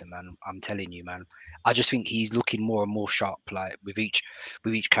season, man. I'm telling you, man. I just think he's looking more and more sharp, like with each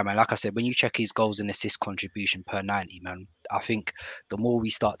cameo. Like I said, when you check his goals and assist contribution per 90, man, I think the more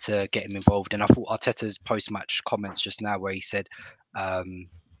we start to get him involved, and I thought Arteta's post-match comments just now where he said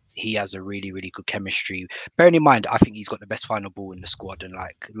he has a really, really good chemistry. Bearing in mind, I think he's got the best final ball in the squad, and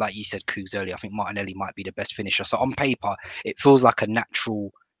like you said, Cougs earlier, I think Martinelli might be the best finisher. So on paper, it feels like a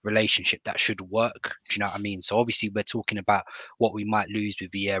natural relationship that should work. Do you know what I mean? So obviously we're talking about what we might lose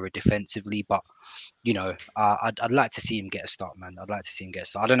with Vieira defensively, but I'd like to see him get a start, man. I'd like to see him get a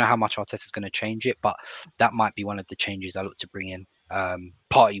start. I don't know how much Arteta's going to change it, but that might be one of the changes I look to bring in.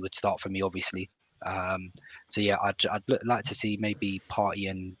 Partey would start for me, obviously. So yeah, I'd like to see maybe Partey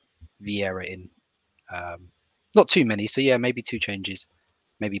and Vieira in. Not too many, so yeah, maybe 2 changes.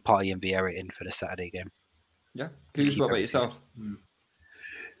 Maybe Partey and Vieira in for the Saturday game. Yeah. Cougs, what about yourself?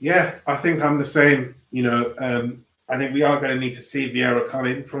 Yeah, I think I'm the same. I think we are going to need to see Vieira come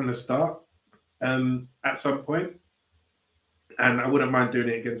in from the start at some point. And I wouldn't mind doing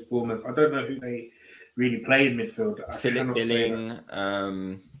it against Bournemouth. I don't know who they really play in midfield. Philip Billing.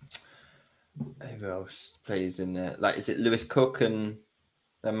 Who else plays in there? Like, is it Lewis Cook and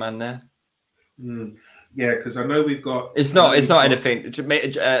the man there? Yeah, because I know we've got. It's not anything.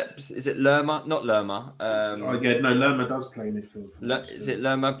 Is it Lerma? Not Lerma. Lerma does play midfield. Is it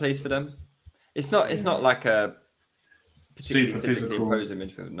Lerma plays for them? It's not like a super physical opposing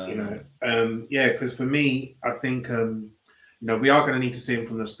midfield. No. Because for me, I think we are going to need to see him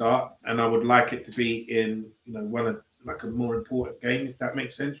from the start, and I would like it to be in one of like a more important game, if that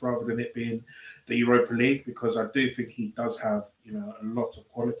makes sense, rather than it being the Europa League, because I do think he does have a lot of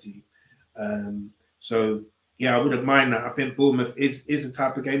quality. So yeah, I wouldn't mind that. I think Bournemouth is a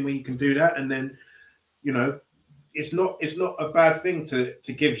type of game where you can do that, and then it's not a bad thing to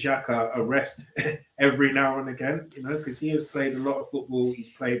give Xhaka a rest every now and again, because he has played a lot of football. He's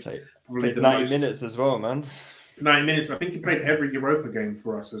played probably 90 minutes as well, man. 90 minutes. I think he played every Europa game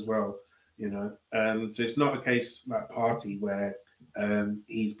for us as well. So it's not a case like Partey where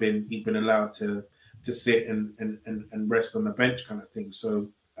he's been allowed to sit and rest on the bench kind of thing. So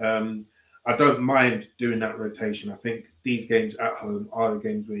I don't mind doing that rotation. I think these games at home are the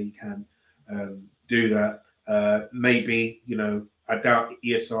games where you can do that. Maybe I doubt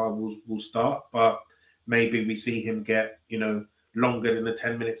ESR will start, but maybe we see him get longer than the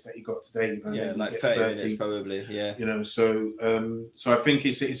 10 minutes that he got today. Like 30 minutes probably. Yeah. So I think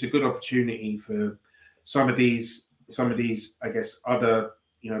it's a good opportunity for some of these, I guess, other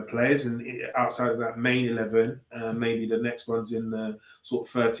players, and outside of that main 11, maybe the next one's in the sort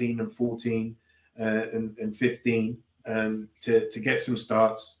of 13 and 14 and 15 to get some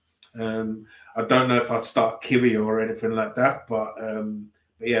starts. I don't know if I'd start Kiwi or anything like that, but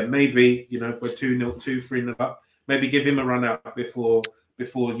yeah, maybe if we're 2-0, 2-3 up, maybe give him a run out before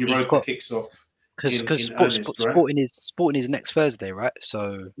Europa kicks off. Because Sporting is next Thursday, right?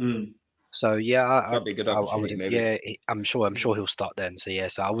 So. So yeah, that'd be a good opportunity. Maybe. Yeah, I'm sure he'll start then. So yeah,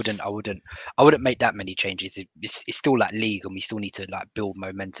 so I wouldn't make that many changes. It's still like league, and we still need to like build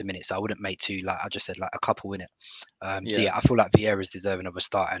momentum in it. So I wouldn't make two, like I just said, like a couple in it. So yeah, I feel like Vieira's deserving of a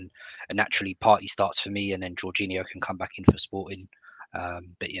start, and naturally Partey starts for me, and then Jorginho can come back in for Sporting.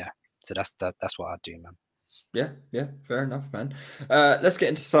 But yeah, so that's what I'd do, man. Yeah, fair enough, man. Let's get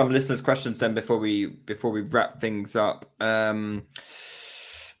into some listeners' questions then before we wrap things up.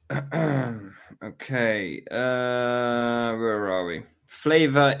 Okay, where are we?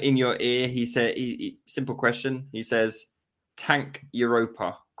 Flavor in your ear. He said, simple question. He says, tank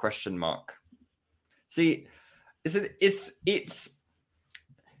Europa ? See, it's.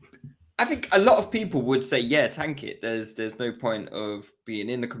 I think a lot of people would say, yeah, tank it. There's no point of being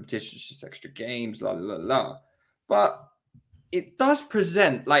in the competition. It's just extra games, la la la. But it does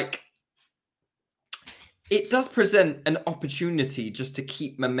present an opportunity just to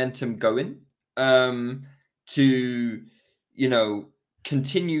keep momentum going, to, you know,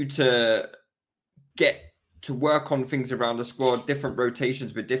 continue to get to work on things around the squad, different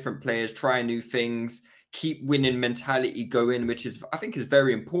rotations with different players, try new things, keep winning mentality going, which is, I think, is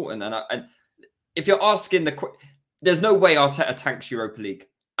very important. And if you're asking there's no way Arteta tanks Europa League.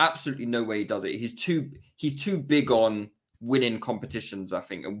 Absolutely no way he does it. He's too big on winning competitions, I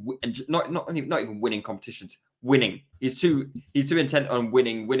think, and not even winning competitions. Winning. He's too intent on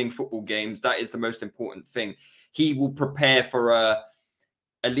winning football games. That is the most important thing. He will prepare for a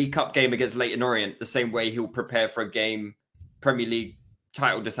League Cup game against Leyton Orient the same way he'll prepare for a game, Premier League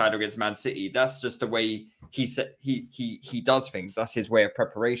title decider against Man City. That's just the way he does things. That's his way of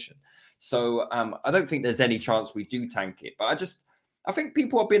preparation. So I don't think there's any chance we do tank it. But I think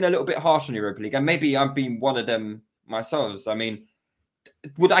people are being a little bit harsh on Europa League, and maybe I'm being one of them myself. I mean,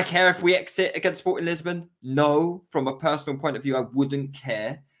 would I care if we exit against Sporting Lisbon? No. From a personal point of view, I wouldn't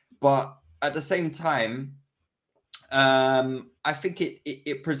care. But at the same time, I think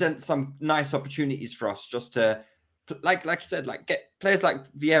it presents some nice opportunities for us just to, like you said, like get players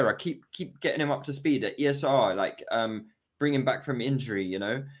like Vieira, keep getting him up to speed at ESR, like bring him back from injury. You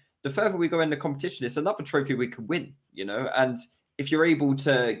know, the further we go in the competition, it's another trophy we could win. You know, and if you're able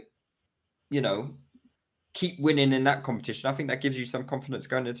to, you know, keep winning in that competition, I think that gives you some confidence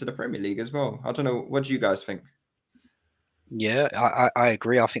going into the Premier League as well. I don't know, what do you guys think? Yeah, I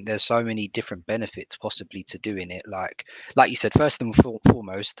agree. I think there's so many different benefits possibly to doing it. Like you said, first and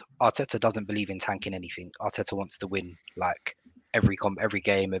foremost, Arteta doesn't believe in tanking anything. Arteta wants to win, like every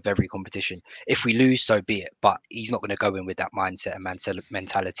game of every competition. If we lose, so be it. But he's not going to go in with that mindset and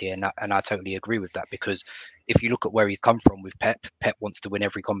mentality. And I totally agree with that, because if you look at where he's come from with Pep wants to win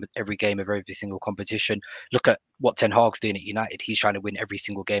every game of every single competition. Look at what Ten Hag's doing at United. He's trying to win every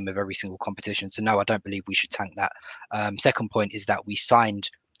single game of every single competition. So no, I don't believe we should tank that. Second point is that we signed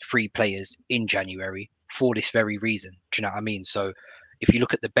 3 players in January for this very reason. Do you know what I mean? So if you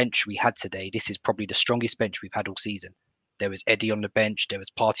look at the bench we had today, this is probably the strongest bench we've had all season. There was Eddie on the bench, there was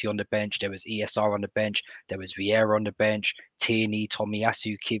Partey on the bench, there was ESR on the bench, there was Vieira on the bench, Tierney,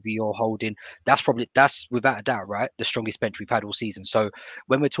 Tomiyasu, Kiwior, Holding. That's without a doubt, right, the strongest bench we've had all season. So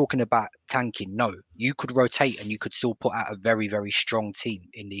when we're talking about tanking, no, you could rotate and you could still put out a very, very strong team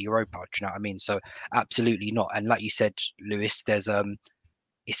in the Europa. Do you know what I mean? So absolutely not. And like you said, Lewis, there's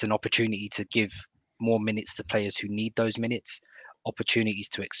it's an opportunity to give more minutes to players who need those minutes. Opportunities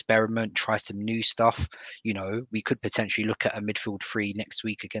to experiment, try some new stuff. You know, we could potentially look at a midfield 3 next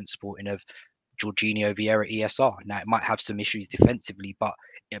week against Sporting of Jorginho, Vieira, ESR. Now, it might have some issues defensively, but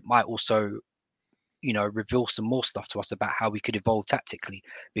it might also, you know, reveal some more stuff to us about how we could evolve tactically.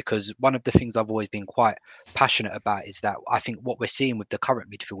 Because one of the things I've always been quite passionate about is that I think what we're seeing with the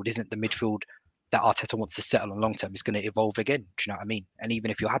current midfield isn't the midfield that Arteta wants to settle on long term. Is going to evolve again. Do you know what I mean? And even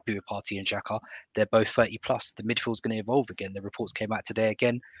if you're happy with Partey and Xhaka, they're both 30 plus. The midfield's going to evolve again. The reports came out today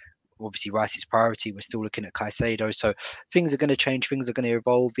again. Obviously, Rice's priority. We're still looking at Caicedo. So things are going to change. Things are going to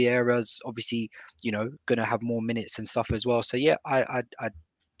evolve. Vieira's obviously, you know, going to have more minutes and stuff as well. So yeah, I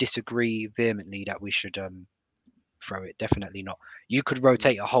disagree vehemently that we should throw it. Definitely not. You could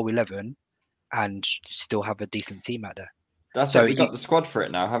rotate a whole 11 and still have a decent team out there. That's so we got the squad for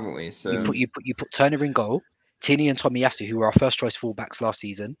it now, haven't we? So you put Turner in goal, Tierney and Tomiyasu, who were our first choice fullbacks last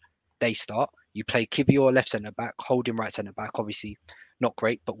season, they start. You play Kiwior left centre back, Holding right centre back. Obviously, not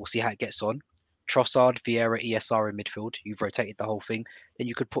great, but we'll see how it gets on. Trossard, Vieira, ESR in midfield. You've rotated the whole thing. Then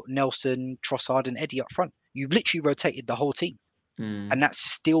you could put Nelson, Trossard, and Eddie up front. You've literally rotated the whole team, and that's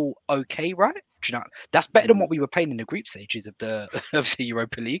still okay, right? Do you know, that's better than what we were playing in the group stages of the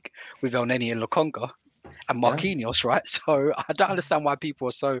Europa League with Elneny and Lokonga and Marquinhos, right? So I don't understand why people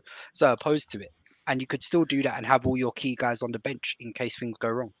are so opposed to it. And you could still do that and have all your key guys on the bench in case things go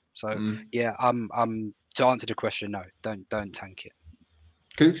wrong. So yeah, to answer the question, no, don't tank it.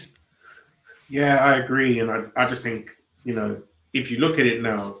 Cooks? Yeah, I agree, and I just think, you know, if you look at it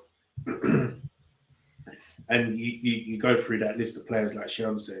now, and you go through that list of players, like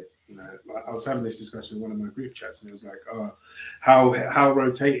Sean said, you know, like I was having this discussion in one of my group chats, and it was like, how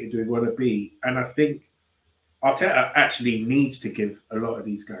rotated do we want to be? And I think Arteta actually needs to give a lot of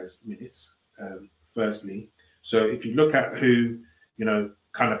these guys minutes, firstly. So if you look at who, you know,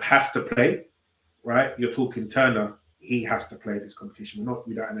 kind of has to play, right? You're talking Turner, he has to play this competition.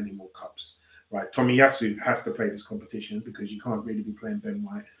 We don't have any more cups, right? Tomiyasu has to play this competition because you can't really be playing Ben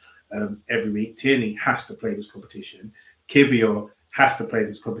White every week. Tierney has to play this competition. Kiwior has to play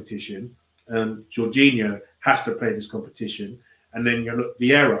this competition. Jorginho has to play this competition. And then you look,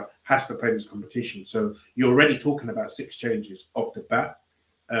 Vieira has to play this competition. So you're already talking about 6 changes off the bat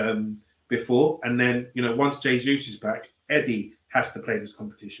before. And then, once Jesus is back, Eddie has to play this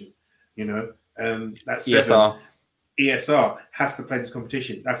competition. That's 7. ESR has to play this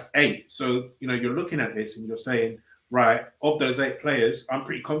competition. That's 8. So, you're looking at this and you're saying, right, of those 8 players, I'm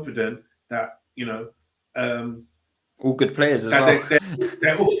pretty confident that, all good players as well.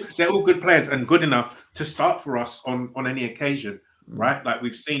 They're all good players and good enough to start for us on any occasion, right? Like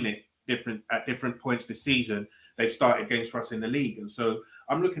we've seen it at different points this season. They've started games for us in the league. And so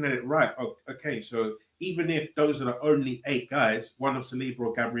I'm looking at it, right, okay, so even if those are the only 8 guys, one of Saliba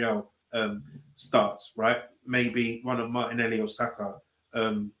or Gabriel starts, right? Maybe one of Martinelli or Saka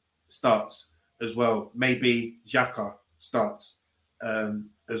starts as well. Maybe Xhaka starts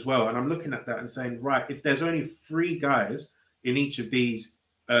as well. And I'm looking at that and saying, right, if there's only 3 guys in each of these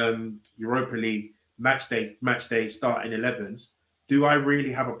Europa League match day starting 11s, do I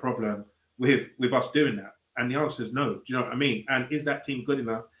really have a problem with us doing that? And the answer is no. Do you know what I mean? And is that team good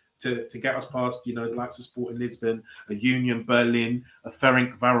enough to get us past, the likes of Sporting Lisbon, a Union Berlin, a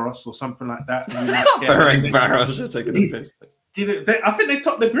Ferencvaros or something like that? Ferencvaros, you're taking the piss. I think they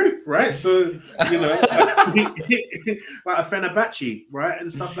topped the group, right? So, like a Fenerbahce, right?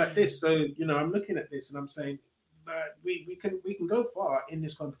 And stuff like this. So, I'm looking at this and I'm saying we can go far in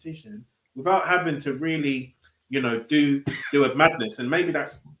this competition without having to really, do a madness. And maybe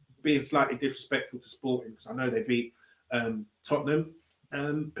that's being slightly disrespectful to Sporting, because I know they beat Tottenham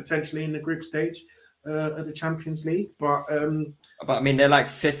potentially in the group stage of the Champions League. But I mean, they're like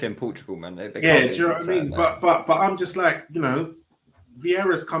 5th in Portugal, man. They do you know what I mean? But I'm just like,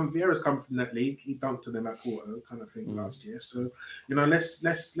 Vieira's come from that league. He dunked to them at Porto, kind of thing last year. So, let's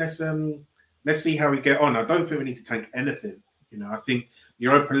see how we get on. I don't think we need to tank anything. I think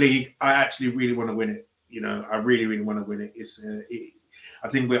Europa League, I actually really want to win it. I really, really want to win it. I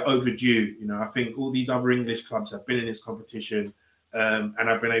think we're overdue. I think all these other English clubs have been in this competition and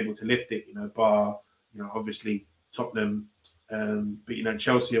have been able to lift it. Bar, obviously Tottenham, but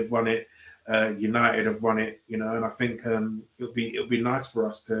Chelsea have won it. United have won it. And I think it'll be nice for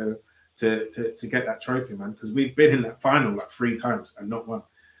us to get that trophy, man, because we've been in that final like 3 times and not won.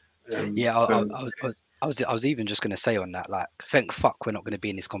 I was even just going to say on that, like, thank fuck we're not going to be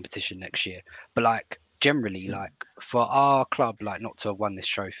in this competition next year. But like, generally, like, for our club, like, not to have won this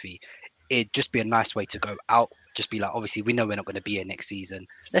trophy, it'd just be a nice way to go out. Just be like, obviously, we know we're not going to be here next season.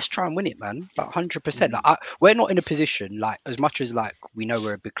 Let's try and win it, man. Like 100%. Like, we're not in a position, like, as much as like we know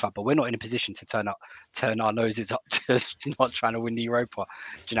we're a big club, but we're not in a position to turn our noses up to not trying to win the Europa.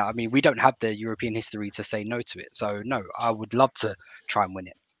 Do you know what I mean? We don't have the European history to say no to it. So no, I would love to try and win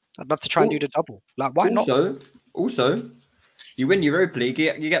it. I'd love to try and do the double. Like, why not? Also, you win Europa League,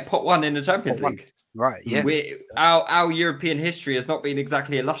 you get pot 1 in the Champions League. Right, yeah. Our European history has not been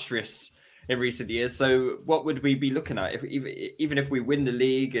exactly illustrious in recent years. So what would we be looking at? Even if we win the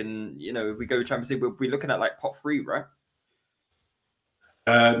league and, if we go Champions League, we'll be looking at like pot 3, right?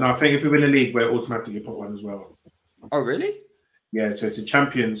 No, I think if we win the league, we're automatically pot 1 as well. Oh, really? Yeah, so it's the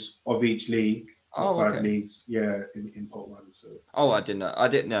champions of each league. 5 leagues, in pot 1. So. Oh, I didn't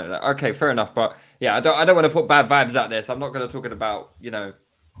know that. Okay, fair enough. But yeah, I don't want to put bad vibes out there, so I'm not going to talk about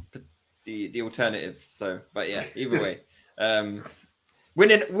the alternative. So, but yeah, either way,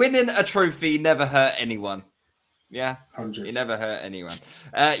 winning a trophy never hurt anyone. Yeah, 100. It never hurt anyone.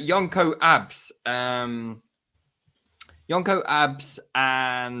 Yonko Abs, and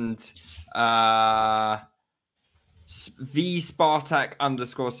V Spartak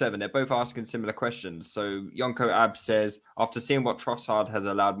 _7. They're both asking similar questions. So Yonko Ab says, after seeing what Trossard has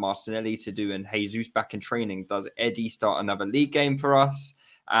allowed Martinelli to do and Jesus back in training, does Eddie start another league game for us?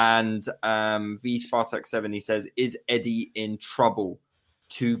 And V Spartak 7, he says, is Eddie in trouble?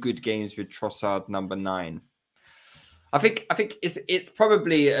 2 good games with Trossard number 9. I think it's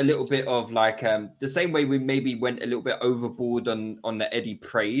probably a little bit of like the same way we maybe went a little bit overboard on the Eddie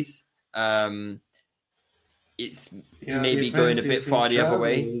praise. It's maybe going a bit far the other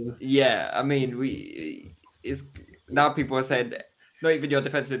way. Yeah, I mean, now people are saying not even your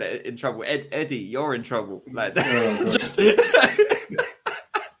defense in trouble. Eddie, you're in trouble. Like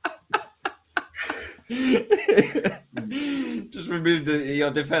just remove your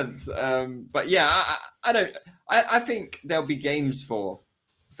defense. But yeah, I think there'll be games for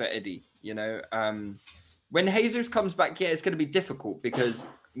Eddie. When Jesus comes back, it's going to be difficult because.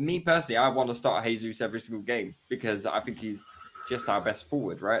 Me personally, I want to start Jesus every single game because I think he's just our best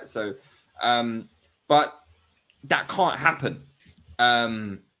forward, right? So, but that can't happen.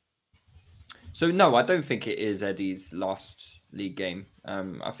 So no, I don't think it is Eddie's last league game.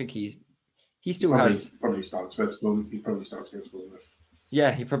 I think he still probably starts against Bournemouth. He probably starts against Bournemouth.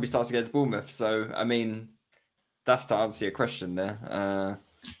 Yeah, he probably starts against Bournemouth. So, I mean, that's to answer your question there.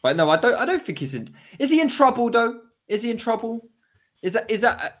 But no, I don't think he's in. Is he in trouble though? Is he in trouble? Is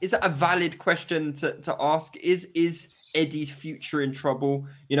that a valid question to ask? Is Eddie's future in trouble?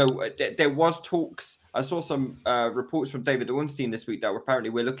 You know, there was talks. I saw some reports from David Ornstein this week that apparently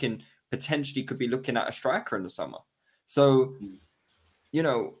potentially could be looking at a striker in the summer. So, you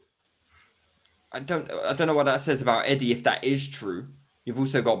know, I don't know what that says about Eddie if that is true. You've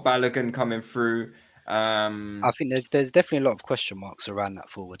also got Balogun coming through. I think there's definitely a lot of question marks around that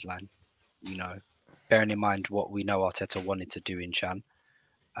forward line. You know, bearing in mind what we know Arteta wanted to do in Chan.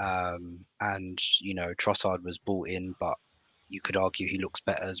 And, you know, Trossard was brought in, but you could argue he looks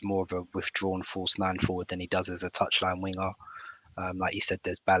better as more of a withdrawn false 9 forward than he does as a touchline winger. Like you said,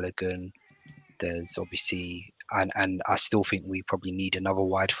 there's Balogun, there's obviously, and I still think we probably need another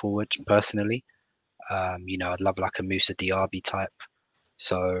wide forward personally. You know, I'd love like a Moussa Diaby type.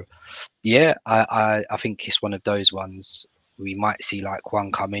 So, yeah, I think it's one of those ones we might see like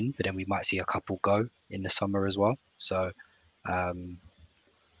one come in, but then we might see a couple go in the summer as well. So, yeah,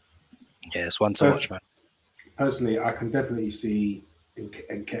 it's one to watch, man. Personally, I can definitely see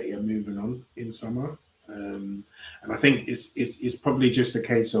Nketiah moving on in summer, and I think it's probably just a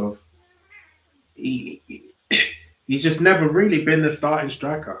case of he's just never really been the starting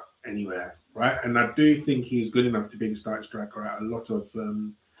striker anywhere, right? And I do think he's good enough to be the starting striker at a lot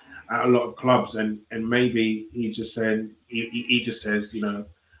of clubs, and maybe he just says, you know,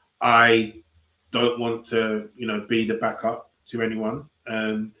 I don't want to, you know, be the backup to anyone,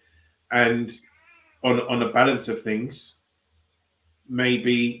 and on the balance of things,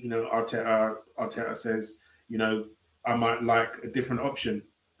 maybe, you know, Arteta says, you know, I might like a different option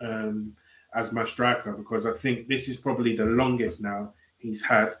as my striker, because I think this is probably the longest now he's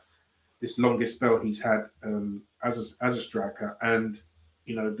had, this longest spell he's had as a striker, and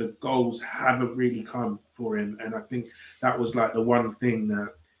you know the goals haven't really come for him, and I think that was like the one thing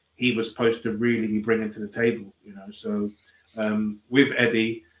that he was supposed to really be bringing to the table, you know. So with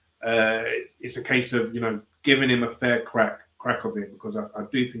Eddie, it's a case of, you know, giving him a fair crack of it, because I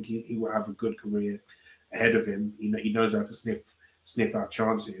do think he will have a good career ahead of him. You know, he knows how to sniff out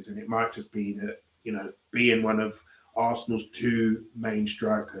chances, and it might just be that, you know, being one of Arsenal's two main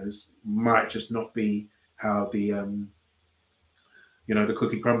strikers might just not be how the you know, the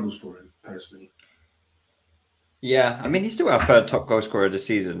cookie crumbles for him personally. Yeah, I mean, he's still our third top goal scorer of the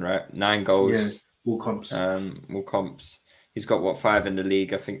season, right? 9 goals. Yeah, all comps. All comps. He's got 5 in the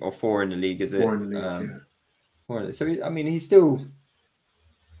league, I think, or 4 in the league, is it? 4 in the league, yeah. So I mean, he's still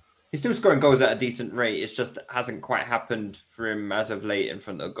scoring goals at a decent rate. It just hasn't quite happened for him as of late in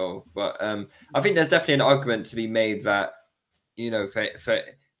front of goal. But I think there's definitely an argument to be made that, you know, for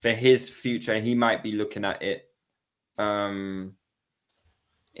his future, he might be looking at it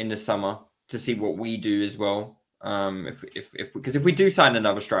in the summer to see what we do as well. Because if we do sign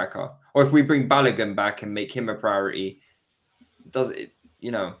another striker, or if we bring Balogun back and make him a priority, doesn't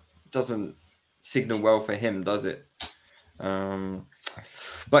signal well for him, does it?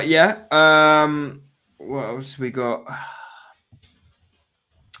 But yeah, what else we got?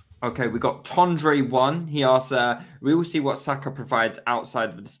 Okay, we got Tondre1. He asks, we will see what Saka provides outside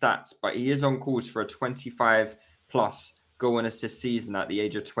of the stats, but he is on course for a 25 plus goal and assist season at the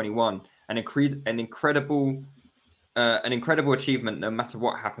age of 21. An incredible achievement no matter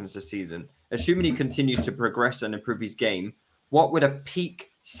what happens this season. Assuming he continues to progress and improve his game, what would a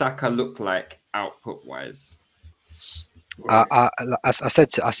peak Saka look like output-wise? I said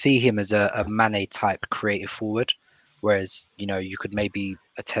I see him as a Mane type creative forward, whereas, you know, you could maybe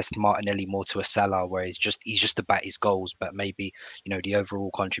attest Martinelli more to a Salah, where he's just about his goals, but maybe, you know, the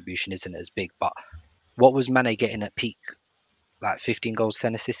overall contribution isn't as big. But what was Mane getting at peak? Like 15 goals,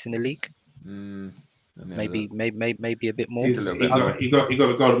 10 assists in the league? Maybe a bit more. He got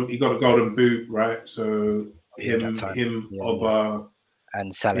a golden boot, right? So him, Oba,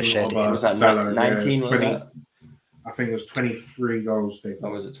 and Salah shared it. Was that Salah, 19? Yeah, 20, I think it was 23 goals.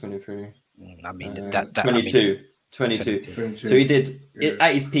 Oh, was it 23? I mean, 22. So he did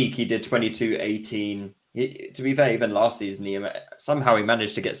at his peak. He did 22, 18. To be fair, even last season, he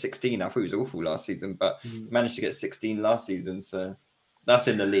managed to get 16. I thought he was awful last season, but managed to get 16 last season. So that's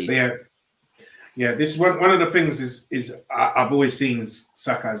in the league. But yeah. This is one of the things is I've always seen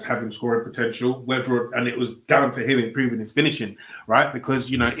Saka as having scoring potential. And it was down to him improving his finishing, right? Because,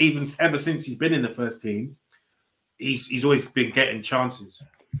 you know, even ever since he's been in the first team, he's always been getting chances.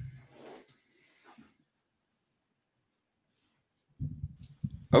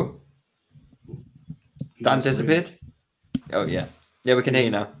 Oh. Dan disappeared. Oh yeah, we can hear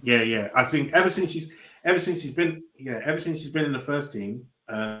you now. Yeah. I think ever since he's ever since he's been in the first team.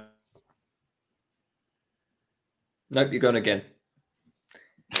 Nope, you're gone again.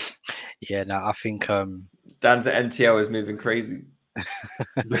 Yeah, no, I think Dan's NTL is moving crazy.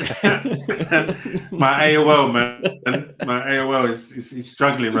 My AOL, man. My AOL is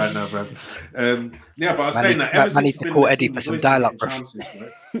struggling right now, bro. Yeah, but I was saying that ever since he's been in the team, he's always been getting chances,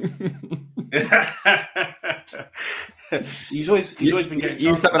 right? he's always been getting chances.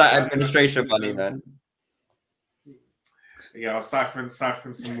 Use some of that administration money, man. Yeah, I'll siphon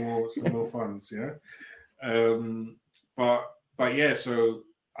some more funds, yeah. But yeah, so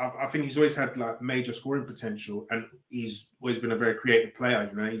I think he's always had like major scoring potential, and he's always been a very creative player.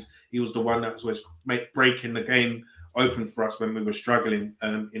 You know, he was the one that was always breaking the game open for us when we were struggling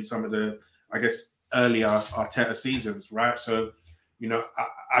in some of the, I guess, earlier Arteta seasons, right? So, you know,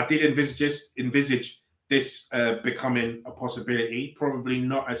 I did envisage this becoming a possibility. Probably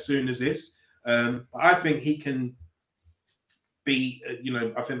not as soon as this. But I think he can be. You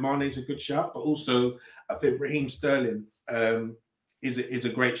know, I think Mane's a good shout, but also I think Raheem Sterling is a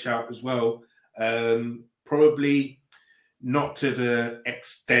great shout as well. Probably not to the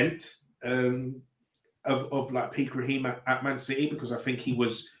extent of like peak Raheem at Man City, because I think he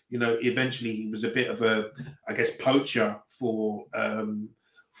was, you know, eventually he was a bit of a, I guess, poacher for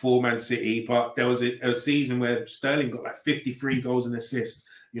Man City. But there was a season where Sterling got like 53 goals and assists,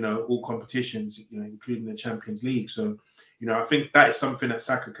 you know, all competitions, you know, including the Champions League. So, you know, I think that is something that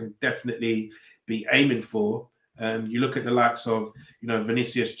Saka can definitely be aiming for. You look at the likes of, you know,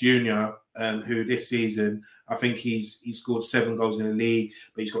 Vinicius Junior, who this season, I think he's scored 7 goals in the league,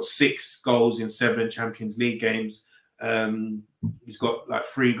 but he's got 6 goals in 7 Champions League games. He's got like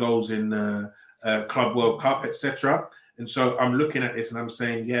 3 goals in Club World Cup, etc. And so I'm looking at this and I'm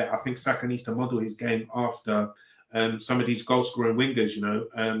saying, yeah, I think Saka needs to model his game after some of these goal-scoring wingers, you know,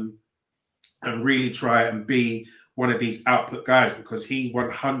 and really try and be one of these output guys, because he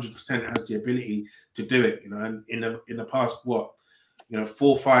 100% has the ability to do it, you know. And in the past, 4,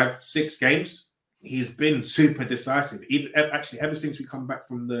 5, 6 games, he's been super decisive. Ever since we come back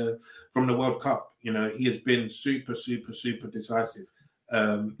from the World Cup, you know, he has been super decisive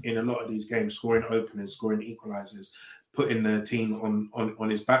in a lot of these games, scoring openers, scoring equalizers, putting the team on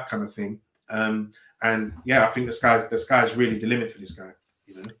his back, kind of thing. And yeah, I think the sky's really the limit for this guy.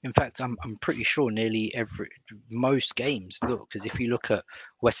 You know? In fact, I'm pretty sure nearly most games. Look, because if you look at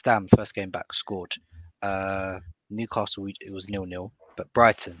West Ham, first game back, scored. Newcastle, it was 0-0, but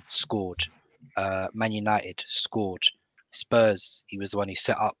Brighton scored. Man United scored. Spurs, he was the one who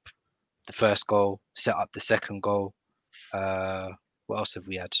set up the first goal, set up the second goal. What else have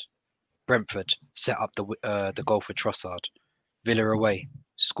we had? Brentford set up the goal for Trossard. Villa away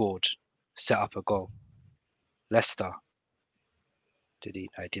scored, set up a goal. Leicester. Did he?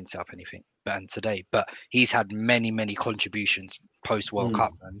 No, he didn't set up anything. But he's had many contributions post World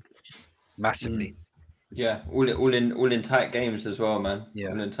Cup, man, massively. Yeah, all in tight games as well, man. Yeah,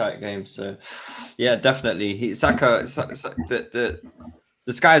 all in tight games. So, yeah, definitely. Saka, the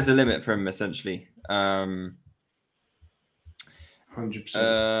sky's the limit for him, essentially. 100%.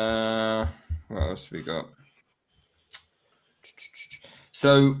 What else we got?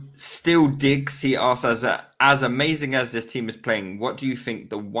 So, Still Diggs, he asks, as amazing as this team is playing, what do you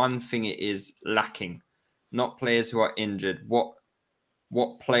think the one thing it is lacking? Not players who are injured. What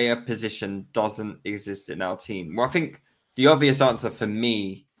player position doesn't exist in our team? Well, I think the obvious answer for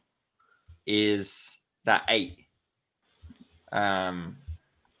me is that 8.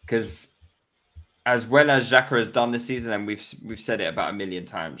 Because as well as Xhaka has done this season, and we've said it about 1 million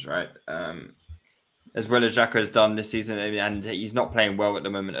times, right? As well as Xhaka has done this season, and he's not playing well at the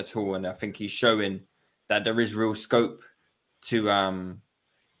moment at all. And I think he's showing that there is real scope to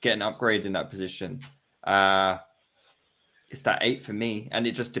get an upgrade in that position. It's that 8 for me. And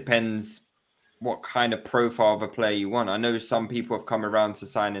it just depends what kind of profile of a player you want. I know some people have come around to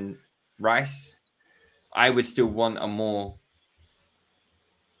signing Rice. I would still want a more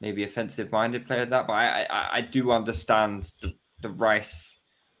maybe offensive-minded player than that. But I do understand the Rice...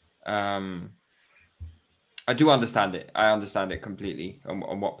 I do understand it. I understand it completely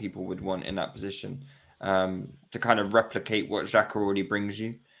on what people would want in that position to kind of replicate what Xhaka already brings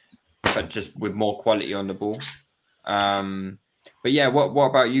you, but just with more quality on the ball. But yeah, what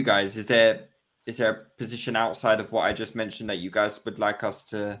about you guys? Is there a position outside of what I just mentioned that you guys would like us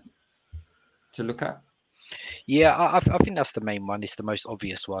to look at? Yeah, I think that's the main one. It's the most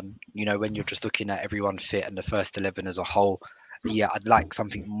obvious one. You know, when you're just looking at everyone fit and the first 11 as a whole, yeah, I'd like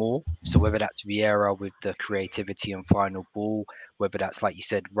something more. So whether that's Vieira with the creativity and final ball, whether that's, like you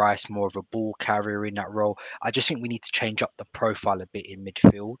said, Rice more of a ball carrier in that role, I just think we need to change up the profile a bit in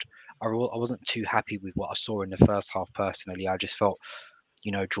midfield. I wasn't too happy with what I saw in the first half personally. I just felt,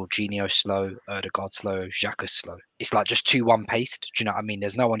 Jorginho slow, Ødegaard slow, Xhaka slow. It's like just 2-1 paced. Do you know what I mean?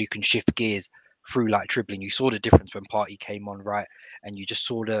 There's no one who can shift gears through like dribbling. You saw the difference when Partey came on, right? And you just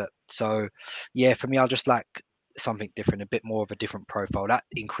saw so yeah, for me, I just like something different, a bit more of a different profile. That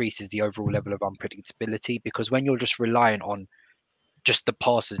increases the overall level of unpredictability, because when you're just relying on just the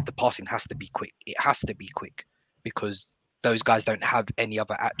passes, the passing has to be quick. It has to be quick because those guys don't have any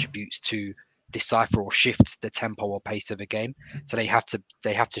other attributes to decipher or shift the tempo or pace of a game. So they have to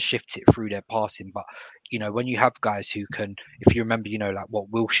shift it through their passing. But when you have guys who can, if you remember, like what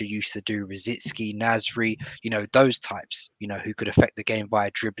Wilshere used to do, Rosicky, Nasri, those types, who could affect the game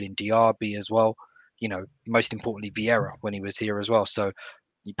via dribbling, Diaby as well. Most importantly, Vieira when he was here as well. So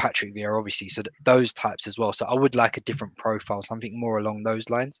Patrick Vieira, obviously. So those types as well. So I would like a different profile, something more along those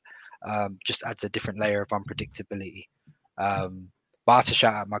lines. Just adds a different layer of unpredictability. But I have to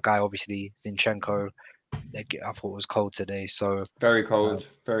shout out my guy, obviously, Zinchenko. I thought it was cold today. So very cold,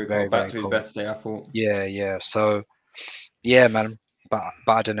 very cold. Back to his cold. best day, I thought. Yeah. So, yeah, man. But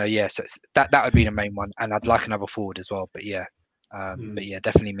I don't know. Yeah, so that would be the main one, and I'd like another forward as well. But yeah,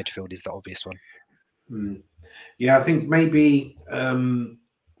 definitely midfield is the obvious one. Yeah, I think maybe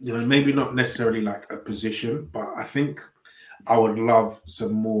maybe not necessarily like a position, but I think I would love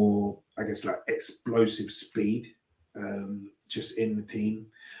some more, I guess, like explosive speed. Just in the team,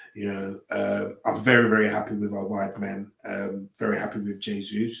 I'm very, very happy with our wide men. Very happy with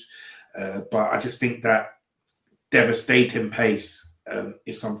Jesus, but I just think that devastating pace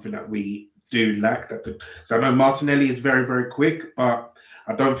is something that we do lack. So I know Martinelli is very, very quick, but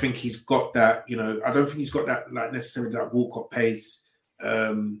I don't think he's got that. I don't think he's got that like necessarily that Walcott pace.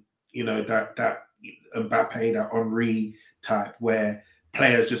 That Mbappe, that Henry type, where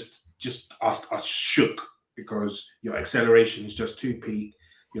players just are shook. Because your acceleration is just too peak,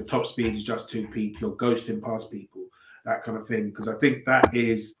 your top speed is just too peak, you're ghosting past people, that kind of thing. Because I think that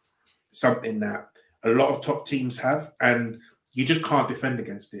is something that a lot of top teams have, and you just can't defend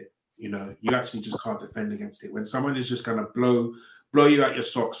against it. You actually just can't defend against it. When someone is just going to blow you out your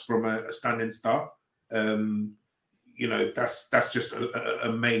socks from a standing start, that's just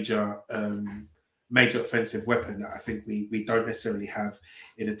a major offensive weapon that I think we don't necessarily have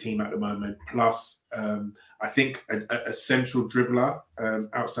in a team at the moment. Plus, I think a central dribbler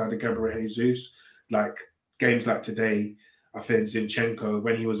outside of Gabriel Jesus, like games like today, I think Zinchenko,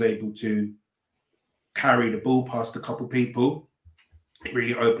 when he was able to carry the ball past a couple people, it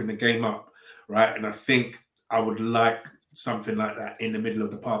really opened the game up, right? And I think I would like something like that in the middle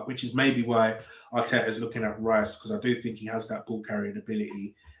of the park, which is maybe why Arteta is looking at Rice, because I do think he has that ball carrying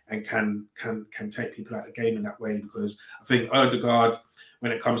ability and can take people out of the game in that way. Because I think Ødegaard,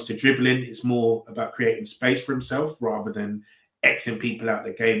 when it comes to dribbling, it's more about creating space for himself rather than Xing people out of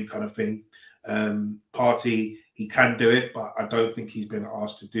the game kind of thing. Partey, he can do it, but I don't think he's been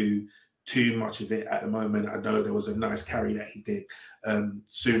asked to do too much of it at the moment. I know there was a nice carry that he did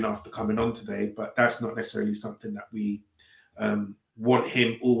soon after coming on today, but that's not necessarily something that we want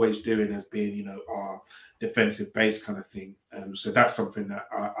him always doing as being, our defensive base kind of thing. So that's something that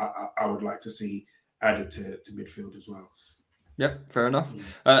I would like to see added to midfield as well. Yeah, fair enough.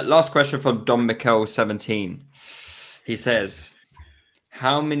 Last question from Don Mikel 17. He says,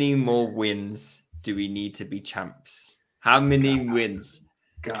 how many more wins do we need to be champs? How many wins?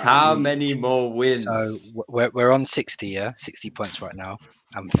 How many more wins? So we're on 60, yeah? 60 points right now.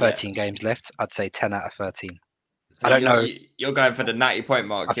 13 games left. I'd say 10 out of 13. So I don't know. You're going for the 90 point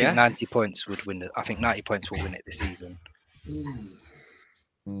mark, I think 90 points would win it. I think 90 points will win it this season.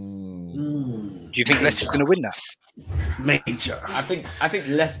 Do you think Leicester's going to win that? Major. I think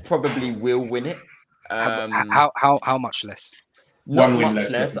Leicester probably will win it. How much less? Not much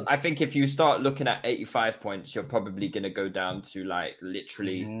less. I think if you start looking at 85 points, you're probably going to go down to like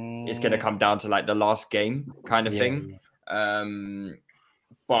literally, it's going to come down to like the last game kind of thing.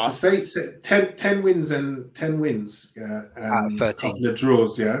 But so say 10 wins and 10 wins. Yeah. 13. The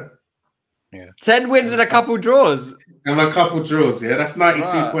draws, yeah. 10 wins and a couple draws. And a couple draws, yeah. That's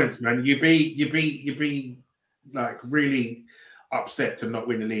 92 points, man. You'd be like really upset to not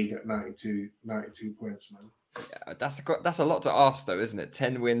win the league at 92 points, man. Yeah, that's a lot to ask, though, isn't it?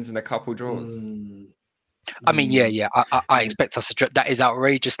 10 wins and a couple draws. I mean, yeah. I expect us to. That is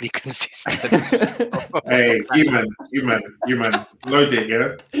outrageously consistent. Hey, you man, load it,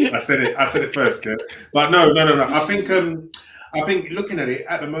 yeah. I said it first, yeah. But no. I think looking at it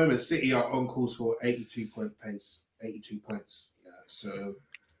at the moment, City are on course for 82 point pace. 82 points. Yeah. So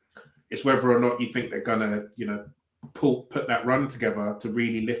it's whether or not you think they're gonna, put that run together to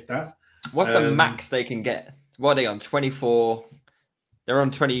really lift that. What's the max they can get? What are they on? 24. They're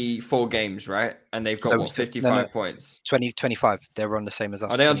on 24 games, right? And they've got 55 points. 25. They're on the same as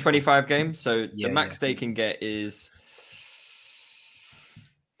us. Are they on 25 games? So Yeah, the max they can get is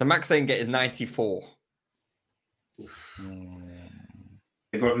 94.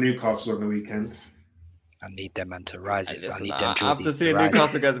 They got Newcastle on the weekend. I need them, man, to rise it. Listen, I need them. after seeing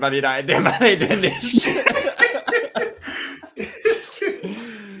Newcastle against Man United, they doing this shit.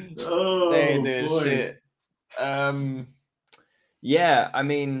 Oh, They ain't doing boy. shit. Yeah, I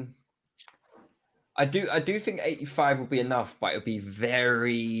mean, I do think 85 will be enough, but it'll be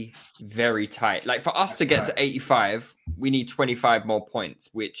very, very tight. Like for us to get to 85, we need 25 more points,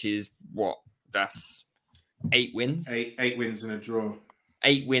 which is what? That's 8 wins. Eight wins and a draw.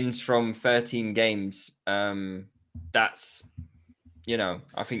 8 wins from 13 games. That's,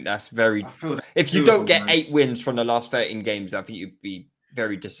 I think that's very. I feel that If you doable, don't get man. 8 wins from the last 13 games, I think you'd be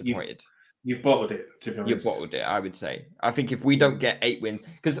very disappointed. You've bottled it, to be honest. You've bottled it, I would say. I think if we don't get 8 wins,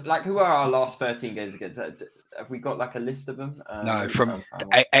 because who are our last 13 games against? Have we got a list of them? No, from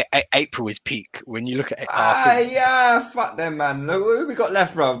April is peak. When you look at it, yeah, fuck them, man. Who we got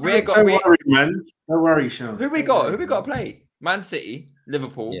left, bro? Don't worry, man. Don't worry, Sean. Who we got? Who we got to play? Man City,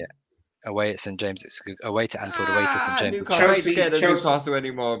 Liverpool. Yeah. Away at St James, it's away to Anfield, away to St James. Newcastle ain't scared of Newcastle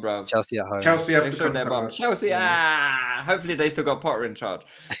anymore, bro. Chelsea at home. Chelsea have They've to shown come their to bum. us. Chelsea, hopefully they still got Potter in charge.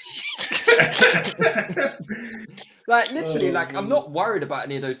 Literally, I'm not worried about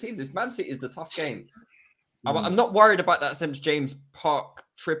any of those teams. This Man City is the tough game. I'm not worried about that St James Park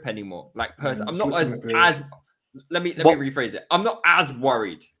trip anymore. I'm not as let me rephrase it. I'm not as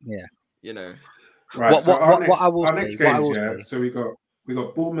worried. Yeah. Right. Our next games, so we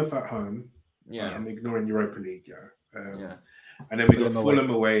got Bournemouth at home. Yeah. I'm ignoring Europa League. Yeah. And then we got Fulham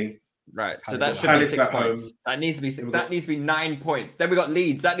away. Right. So Palace that should be Palace 6 at points. home. That needs to be 6. That needs to be 9 points. Then we got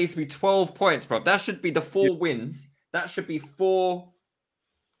Leeds. That needs to be 12 points, bro. That should be the 4 wins. That should be 4.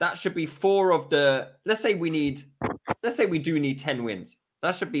 That should be 4 of the. Let's say we do need 10 wins.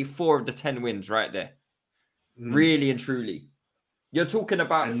 That should be 4 of the 10 wins right there. Really and truly. You're talking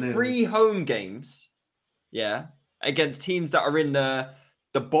about 3 home games, against teams that are in the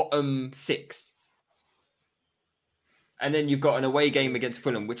bottom 6. And then you've got an away game against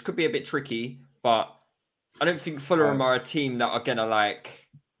Fulham, which could be a bit tricky, but I don't think Fulham are a team that are gonna I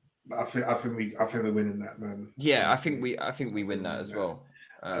think we're winning that, man. Yeah, I think we win that as well.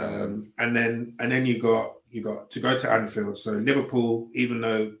 And then you got to go to Anfield. So Liverpool, even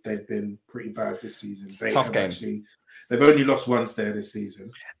though they've been pretty bad this season, tough game. They've only lost once there this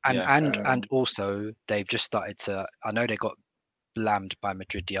season. And also they've just started to. I know they got blammed by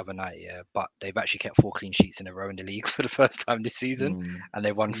Madrid the other night, but they've actually kept 4 clean sheets in a row in the league for the first time this season, and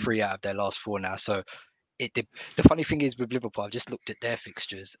they've won 3 out of their last 4 now. So the funny thing is with Liverpool, I've just looked at their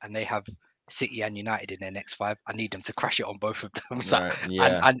fixtures and they have City and United in their next 5. I need them to crash it on both of them. So,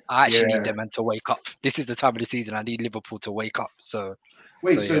 and I actually need them to wake up. This is the time of the season I need Liverpool to wake up. So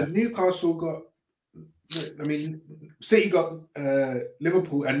Newcastle got. I mean, City got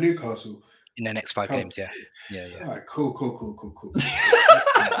Liverpool and Newcastle in their next 5 games. Yeah. All right, cool.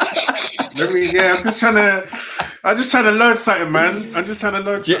 I'm just trying to load something, man.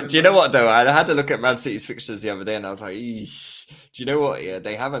 Do you know what though? I had to look at Man City's fixtures the other day, and I was like, eesh. Do you know what? Yeah,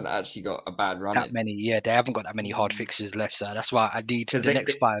 they haven't actually got a bad run. They haven't got that many hard fixtures left, so that's why I need the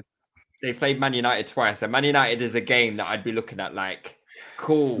next 5. They played Man United twice, and Man United is a game that I'd be looking at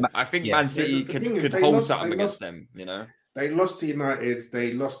cool. I think Man City could hold something against them. They lost to United,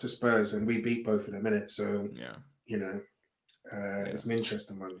 they lost to Spurs, and we beat both of them in it. So it's an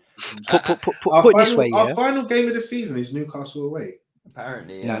interesting one. Our final game of the season is Newcastle away.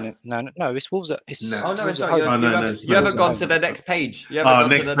 Apparently, no. It's Wolves. It's not. You haven't gone to the next page.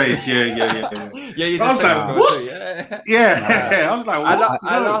 Next page. Yeah. I was like, what? Yeah. I was like, what?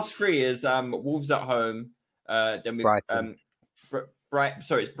 Our last 3 is Wolves at home. Then we Brighton.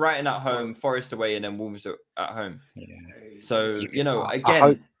 It's Brighton at home, Forest away, and then Wolves at home. Yeah. So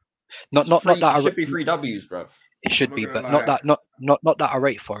again, not that it should be 3 W's, bruv. It should be, but not that I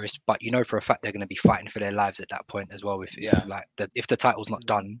rate Forest. But for a fact they're going to be fighting for their lives at that point as well. If the title's not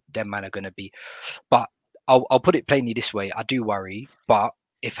done, them man are going to be. But I'll put it plainly this way: I do worry. But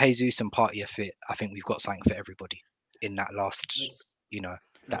if Jesus and Partey are fit, I think we've got something for everybody in that last,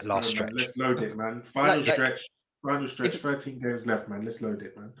 stretch. Let's load it, man. Final stretch. 13 games left, man. Let's load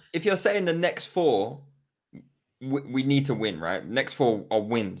it, man. If you're saying the next 4, we need to win, right? Next 4 are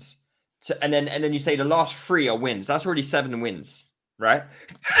wins. So, and then you say the last 3 are wins. That's already 7 wins, right?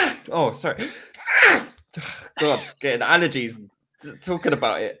 Oh, sorry. God, getting allergies talking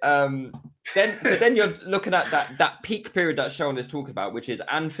about it. Then you're looking at that peak period that Sean is talking about, which is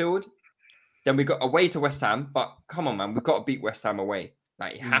Anfield. Then we got away to West Ham, but come on, man, we've got to beat West Ham away.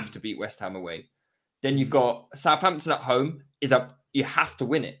 Like, you have to beat West Ham away. Then you've got Southampton at home. You have to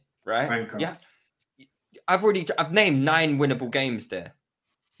win it, right? Yeah. I've named 9 winnable games there.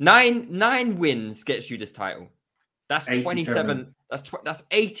 9 wins gets you this title. That's 27. That's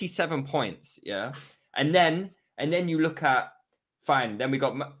 87 points. Yeah. And then you look at fine. Then we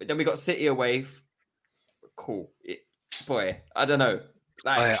got City away. Cool. I don't know.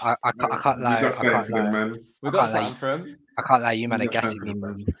 Like, I can't lie. You got something for them, man. We got something for him. I can't lie. You man are gassing me,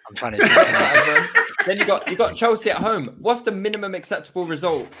 bro. I'm trying to. Then you got Chelsea at home. What's the minimum acceptable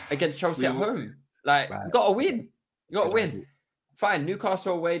result against Chelsea at home? Like, you got to win. You got to win. Fine.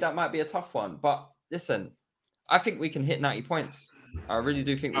 Newcastle away, that might be a tough one. But listen, I think we can hit 90 points. I really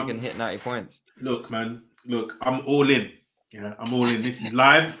do think we can hit 90 points. Look, man. Look, I'm all in. Yeah, I'm all in. This is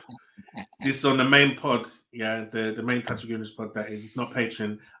live. This is on the main pod. Yeah, the main Touch of Goodness pod, that is. It's not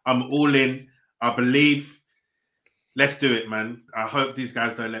Patreon. I'm all in. I believe. Let's do it, man. I hope these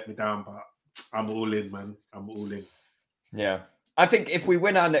guys don't let me down, but I'm all in, man. I'm all in. Yeah. I think if we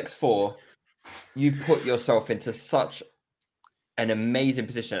win our next 4, you put yourself into such an amazing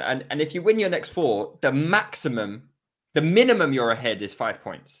position. And if you win your next 4, the minimum you're ahead is 5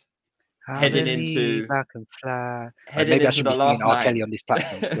 points. Heading into the last night. Kelly on this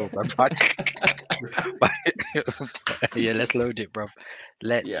platform still, bro. Yeah, let's load it, bro.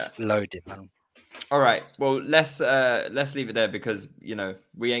 Let's load it, man. All right. Well, let's leave it there because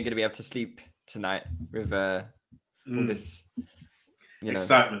we ain't gonna be able to sleep tonight with all this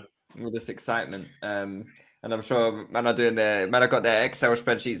excitement. All this excitement. And I'm sure man are got their Excel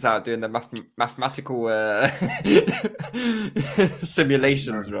spreadsheets out doing the mathematical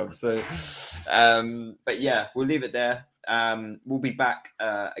simulations, Rob. So, but yeah, we'll leave it there. We'll be back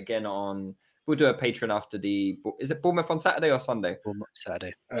again we'll do a Patreon after is it Bournemouth on Saturday or Sunday? Bournemouth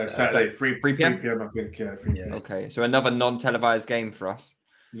Saturday. Saturday, 3 p.m. 3 p.m. I think. Yeah, 3 p.m. Okay, so another non-televised game for us.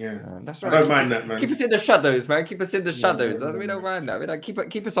 Yeah, that's I right. don't mind that, man. Keep us in the shadows, man. Keep us in the shadows. We don't mind that. We don't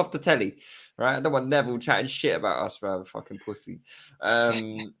keep us off the telly, right? I don't want Neville chatting shit about us, bro. Fucking pussy.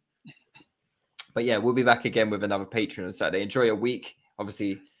 But yeah, we'll be back again with another Patreon on Saturday. Enjoy your week.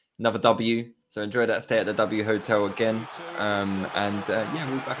 Obviously, another W. So enjoy that stay at the W Hotel again. And we'll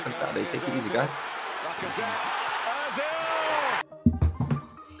be back on Saturday. Take it easy, guys.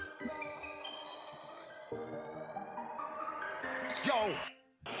 Yo.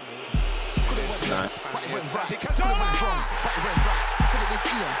 But it went right. Could have went wrong, but it went right. Said it was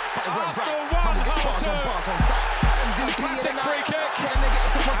Ian, but it went right. Man, we get bars on sight. MVP of the night. Tell a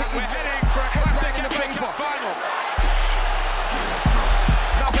negative to positive. We're heading for a classic in the paper final.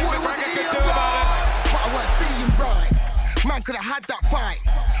 I thought it was Ian, but I weren't seeing right. Man could have had that fight,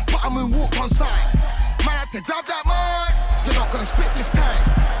 but I moonwalked on sight. Man had to grab that mic. You're not gonna spit this time.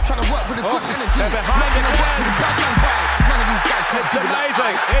 Trying to work with a good energy. Man gonna work with a bad man vibe. None of these guys can't do it like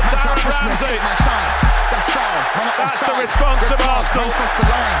that. It's Aaron Ramsey. That's foul. That's the response of Arsenal. Cross the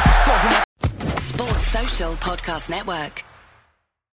line. Sports Social Podcast Network.